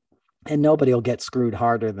 And nobody will get screwed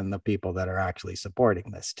harder than the people that are actually supporting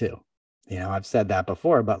this too. I've said that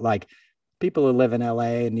before, but like people who live in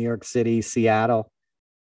LA, New York City, Seattle,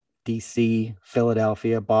 DC,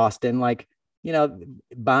 Philadelphia, Boston,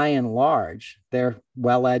 by and large, they're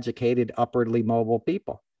well-educated, upwardly mobile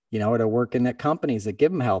people, they're working at companies that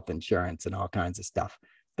give them health insurance and all kinds of stuff.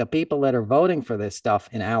 The people that are voting for this stuff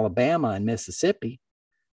in Alabama and Mississippi,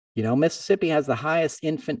 Mississippi has the highest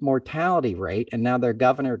infant mortality rate. And now their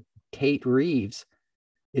governor, Tate Reeves,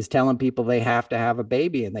 is telling people they have to have a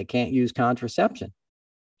baby and they can't use contraception,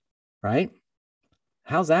 right?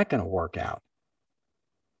 How's that going to work out?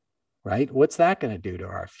 Right? What's that going to do to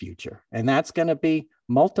our future? And that's going to be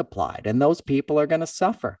multiplied. And those people are going to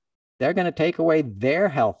suffer. They're going to take away their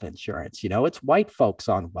health insurance. It's white folks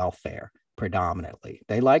on welfare predominantly.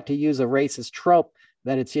 They like to use a racist trope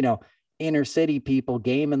that it's, inner city people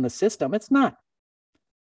gaming the system. It's not,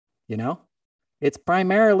 it's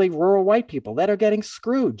primarily rural white people that are getting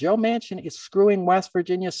screwed. Joe Manchin is screwing West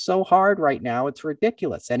Virginia so hard right now. It's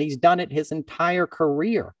ridiculous. And he's done it his entire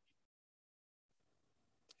career.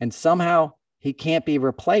 And somehow he can't be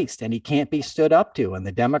replaced and he can't be stood up to. And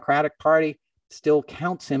the Democratic Party still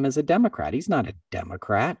counts him as a Democrat. He's not a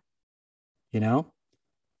Democrat, The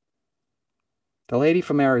lady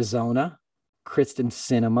from Arizona, Kristen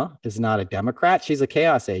Sinema, is not a Democrat. She's a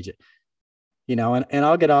chaos agent. And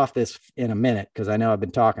I'll get off this in a minute because I know I've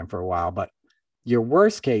been talking for a while, but your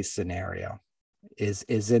worst case scenario is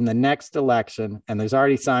in the next election, and there's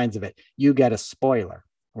already signs of it, you get a spoiler,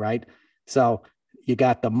 right? So you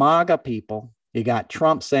got the MAGA people, you got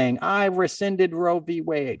Trump saying, I rescinded Roe v.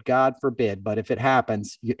 Wade, God forbid. But if it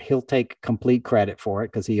happens, he'll take complete credit for it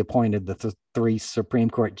because he appointed the three Supreme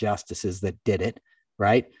Court justices that did it,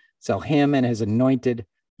 right? So him and his anointed,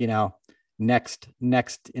 next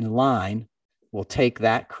in line will take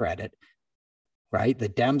that credit, right? The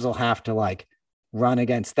Dems will have to run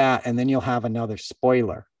against that. And then you'll have another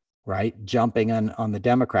spoiler, right? Jumping on the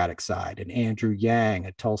Democratic side, and Andrew Yang,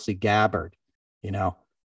 a Tulsi Gabbard,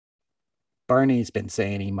 Bernie's been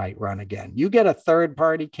saying he might run again. You get a third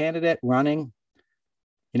party candidate running,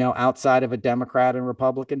 outside of a Democrat and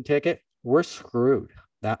Republican ticket, we're screwed.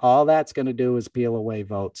 All that's going to do is peel away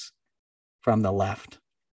votes from the left.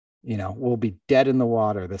 We'll be dead in the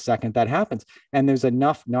water the second that happens. And there's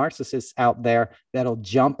enough narcissists out there that'll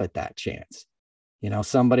jump at that chance.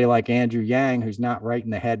 Somebody like Andrew Yang, who's not right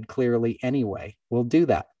in the head clearly anyway, will do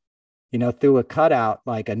that. Through a cutout,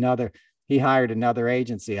 he hired another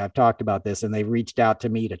agency. I've talked about this, and they reached out to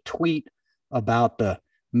me to tweet about the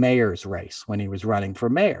mayor's race when he was running for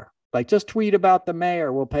mayor. Just tweet about the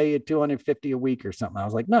mayor. We'll pay you $250 a week or something. I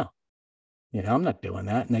was like, no, I'm not doing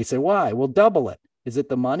that. And they said, why? We'll double it. Is it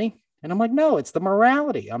the money? And I'm like, no, it's the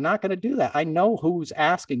morality. I'm not going to do that. I know who's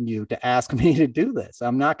asking you to ask me to do this.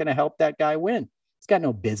 I'm not going to help that guy win. He's got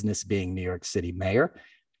no business being New York City mayor.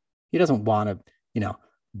 He doesn't want to,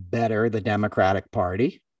 better the Democratic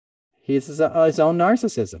Party. He's his own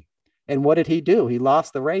narcissism. And what did he do? He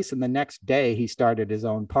lost the race, and the next day he started his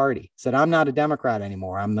own party. Said, I'm not a Democrat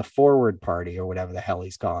anymore. I'm the Forward Party, or whatever the hell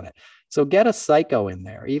he's calling it. So get a psycho in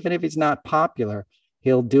there. Even if he's not popular,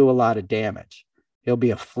 he'll do a lot of damage. He'll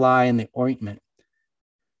be a fly in the ointment,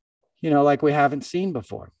 like we haven't seen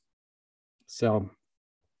before. So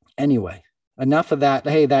anyway, enough of that.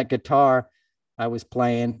 Hey, that guitar I was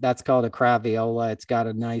playing, that's called a craviola. It's got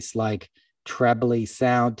a nice, trebly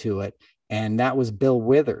sound to it. And that was Bill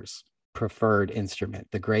Withers' preferred instrument,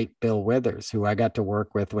 the great Bill Withers, who I got to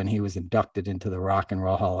work with when he was inducted into the Rock and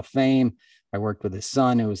Roll Hall of Fame. I worked with his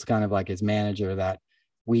son, who was kind of like his manager that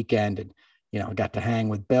weekend. And, got to hang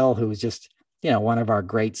with Bill, who was just, one of our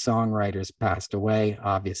great songwriters, passed away,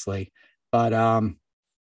 obviously, but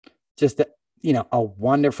just, a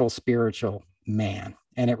wonderful spiritual man.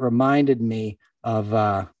 And it reminded me of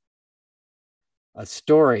a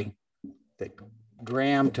story that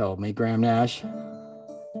Graham told me, Graham Nash.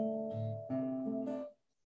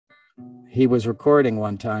 He was recording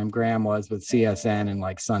one time, Graham was, with CSN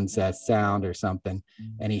and Sunset Sound or something.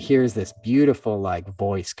 And he hears this beautiful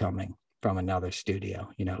voice coming from another studio.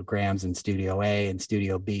 Graham's in Studio A and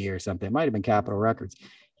Studio B or something. It might have been Capitol Records.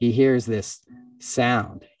 He hears this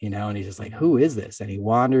sound, and he's just like, who is this? And he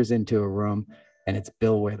wanders into a room, and it's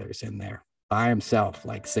Bill Withers in there by himself,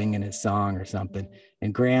 singing his song or something.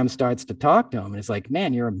 And Graham starts to talk to him, and it's like,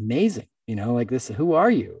 man, you're amazing. This, who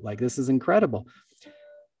are you? This is incredible.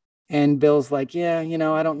 And Bill's like, yeah,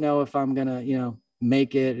 I don't know if I'm gonna,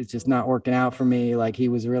 make it. It's just not working out for me. He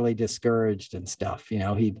was really discouraged and stuff.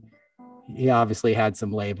 He obviously had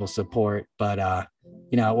some label support, but it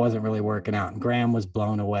wasn't really working out. And Graham was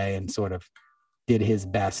blown away and sort of did his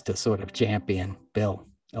best to sort of champion Bill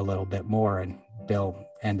a little bit more. And Bill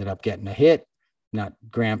ended up getting a hit.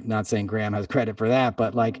 Not saying Graham has credit for that,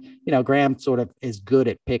 but Graham sort of is good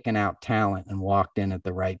at picking out talent and walked in at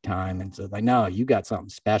the right time. And so no, you got something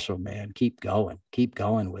special, man. Keep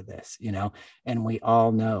going with this, and we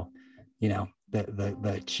all know, the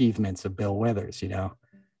achievements of Bill Withers,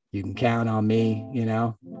 you can count on me,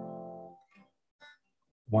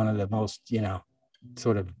 one of the most,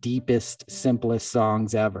 sort of deepest, simplest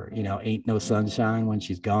songs ever, Ain't No Sunshine When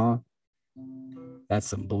She's Gone. That's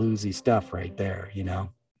some bluesy stuff right there.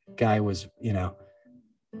 Guy was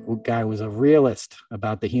a realist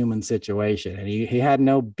about the human situation, and he had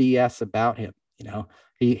no BS about him.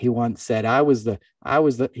 He once said,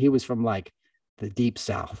 he was from the deep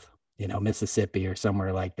South, Mississippi or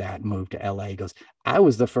somewhere like that, moved to LA. He goes, I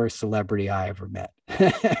was the first celebrity I ever met.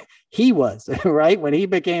 He was, right? When he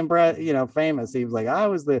became, famous, he was like, I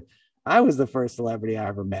was the first celebrity I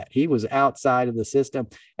ever met. He was outside of the system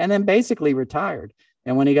and then basically retired.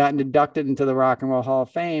 And when he got inducted into the Rock and Roll Hall of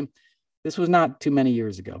Fame, this was not too many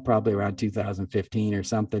years ago, probably around 2015 or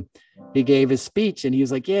something. He gave his speech and he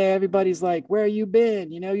was like, yeah, everybody's like, where you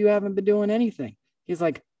been? You haven't been doing anything. He's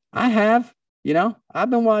like, I have, I've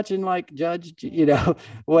been watching like Judge,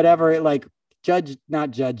 whatever, like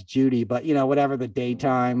not Judge Judy, but, whatever the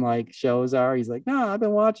daytime like shows are. He's like, no, I've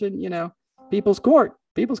been watching, People's Court.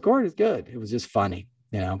 People's Court is good. It was just funny,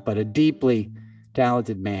 but a deeply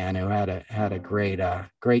talented man who had a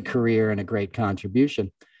great career and a great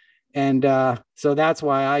contribution. And so that's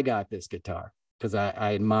why I got this guitar, because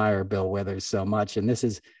I admire Bill Withers so much. And this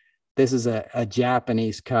is a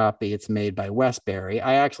Japanese copy. It's made by Westbury.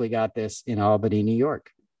 I actually got this in Albany, New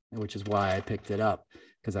York, which is why I picked it up,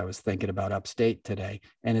 because I was thinking about upstate today.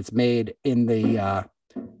 And it's made in the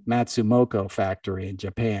Matsumoto factory in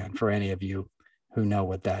Japan. For any of you who know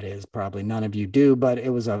what that is, probably none of you do, but it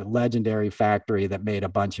was a legendary factory that made a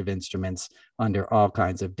bunch of instruments under all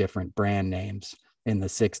kinds of different brand names in the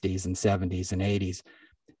 60s and 70s and 80s.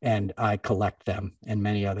 And I collect them, and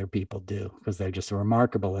many other people do, because they're just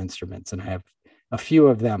remarkable instruments. And I have a few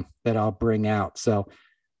of them that I'll bring out. So,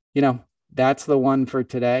 that's the one for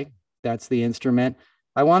today. That's the instrument.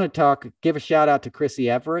 I want to give a shout out to Chrissy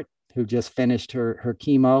Everett, who just finished her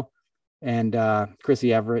chemo. And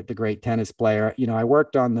Chrissy Everett, the great tennis player, I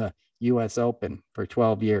worked on the US Open for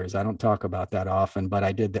 12 years. I don't talk about that often, but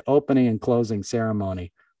I did the opening and closing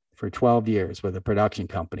ceremony for 12 years with a production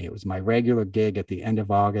company. It was my regular gig at the end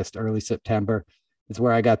of August, early September. It's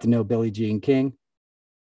where I got to know Billie Jean King,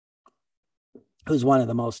 who's one of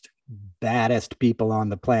the most baddest people on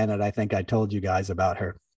the planet. I think I told you guys about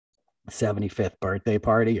her 75th birthday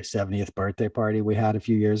party or 70th birthday party we had a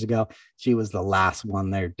few years ago. She was the last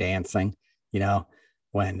one there dancing,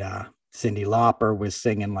 when Cyndi Lauper was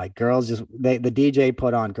singing like the DJ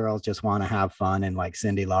put on Girls Just Want to Have Fun, and like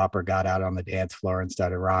Cyndi Lauper got out on the dance floor and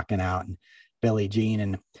started rocking out, and Billie Jean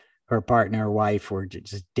and her partner, wife, were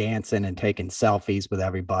just dancing and taking selfies with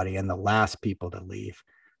everybody, and the last people to leave.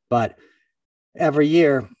 But every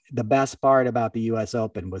year, the best part about the US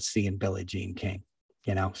Open was seeing Billie Jean King.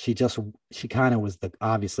 She kind of was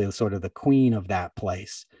obviously sort of the queen of that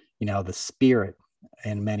place, the spirit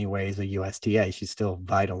in many ways of USTA. She's still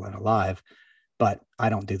vital and alive, but I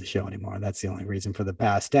don't do the show anymore. That's the only reason for the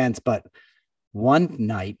past tense. But one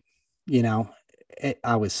night,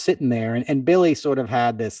 I was sitting there and Billie sort of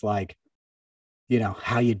had this like,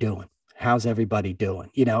 how you doing? How's everybody doing?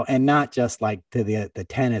 And not just like to the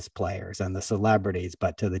tennis players and the celebrities,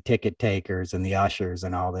 but to the ticket takers and the ushers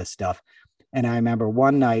and all this stuff. And I remember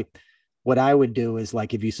one night, what I would do is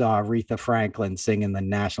like, if you saw Aretha Franklin singing the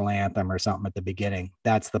national anthem or something at the beginning,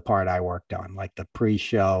 that's the part I worked on, like the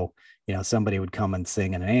pre-show, somebody would come and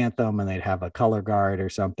sing an anthem and they'd have a color guard or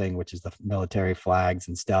something, which is the military flags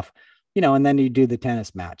and stuff, and then you do the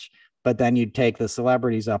tennis match. But then you'd take the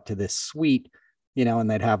celebrities up to this suite,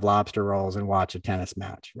 and they'd have lobster rolls and watch a tennis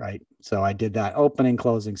match, right? So I did that opening,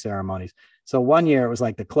 closing ceremonies. So one year it was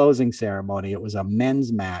like the closing ceremony. It was a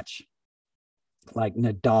men's match, like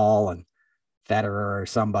Nadal and Federer or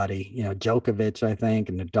somebody, Djokovic, I think,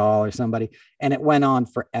 and Nadal or somebody. And it went on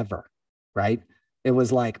forever, right? It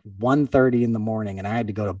was like 1:30 in the morning and I had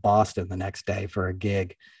to go to Boston the next day for a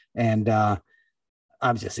gig. And I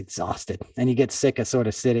was just exhausted. And you get sick of sort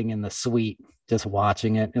of sitting in the suite, just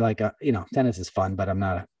watching it. Like, tennis is fun, but I'm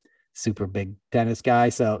not a super big tennis guy.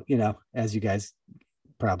 So, as you guys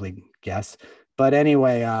probably guess. But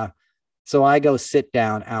anyway, so I go sit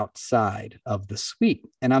down outside of the suite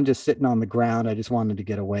and I'm just sitting on the ground. I just wanted to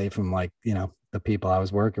get away from like, the people I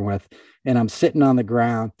was working with. And I'm sitting on the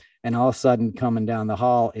ground and all of a sudden coming down the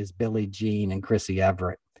hall is Billie Jean and Chrissy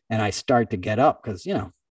Everett. And I start to get up because,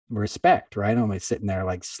 respect, right? I'm sitting there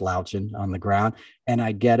like slouching on the ground. And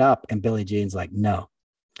I get up and Billie Jean's like, no,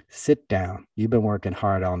 sit down. You've been working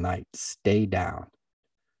hard all night. Stay down.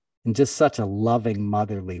 In just such a loving,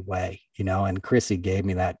 motherly way, and Chrissy gave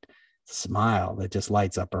me that smile that just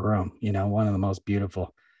lights up a room, one of the most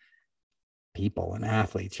beautiful people and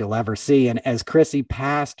athletes you'll ever see. And as Chrissy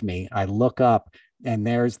passed me, I look up and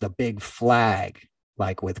there's the big flag,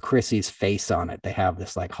 like with Chrissy's face on it. They have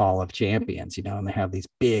this like Hall of Champions, and they have these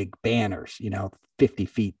big banners, 50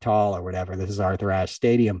 feet tall or whatever. This is Arthur Ashe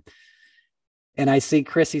Stadium. And I see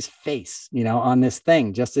Chrissy's face, on this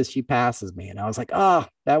thing just as she passes me. And I was like, oh,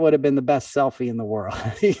 that would have been the best selfie in the world.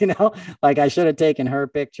 Like I should have taken her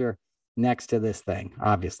picture next to this thing.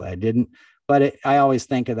 Obviously I didn't, But I always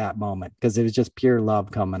think of that moment because it was just pure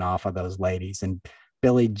love coming off of those ladies. And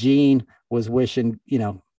Billie Jean was wishing,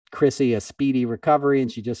 Chrissy a speedy recovery,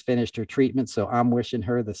 and she just finished her treatment. So I'm wishing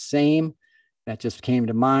her the same. That just came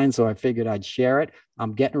to mind. So I figured I'd share it.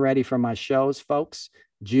 I'm getting ready for my shows, folks.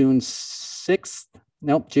 June 7th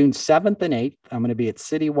and 8th. I'm going to be at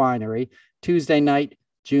City Winery. Tuesday night,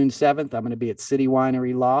 June 7th, I'm going to be at City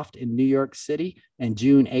Winery Loft in New York City. And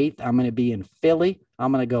June 8th, I'm going to be in Philly.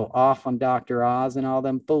 I'm going to go off on Dr. Oz and all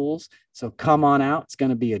them fools. So come on out. It's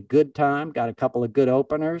going to be a good time. Got a couple of good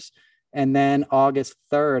openers. And then August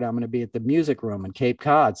 3rd, I'm going to be at the Music Room in Cape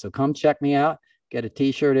Cod. So come check me out. Get a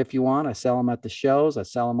t-shirt if you want. I sell them at the shows. I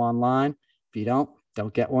sell them online. If you don't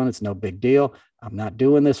get one. It's no big deal. I'm not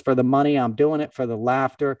doing this for the money. I'm doing it for the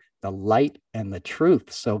laughter, the light, and the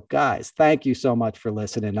truth. So guys, thank you so much for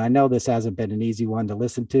listening. I know this hasn't been an easy one to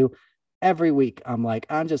listen to. Every week, I'm like,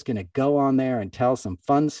 I'm just going to go on there and tell some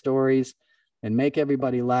fun stories and make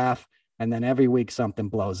everybody laugh. And then every week something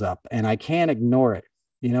blows up and I can't ignore it.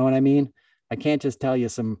 You know what I mean? I can't just tell you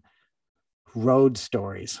some road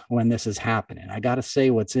stories when this is happening. I got to say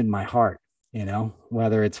what's in my heart,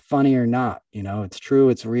 whether it's funny or not, it's true,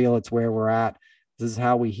 it's real, it's where we're at. This is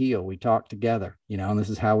how we heal. We talk together, and this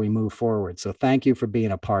is how we move forward. So thank you for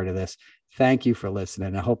being a part of this. Thank you for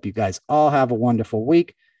listening. I hope you guys all have a wonderful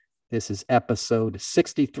week. This is episode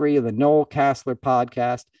 63 of the Noel Casler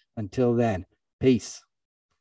podcast. Until then, peace.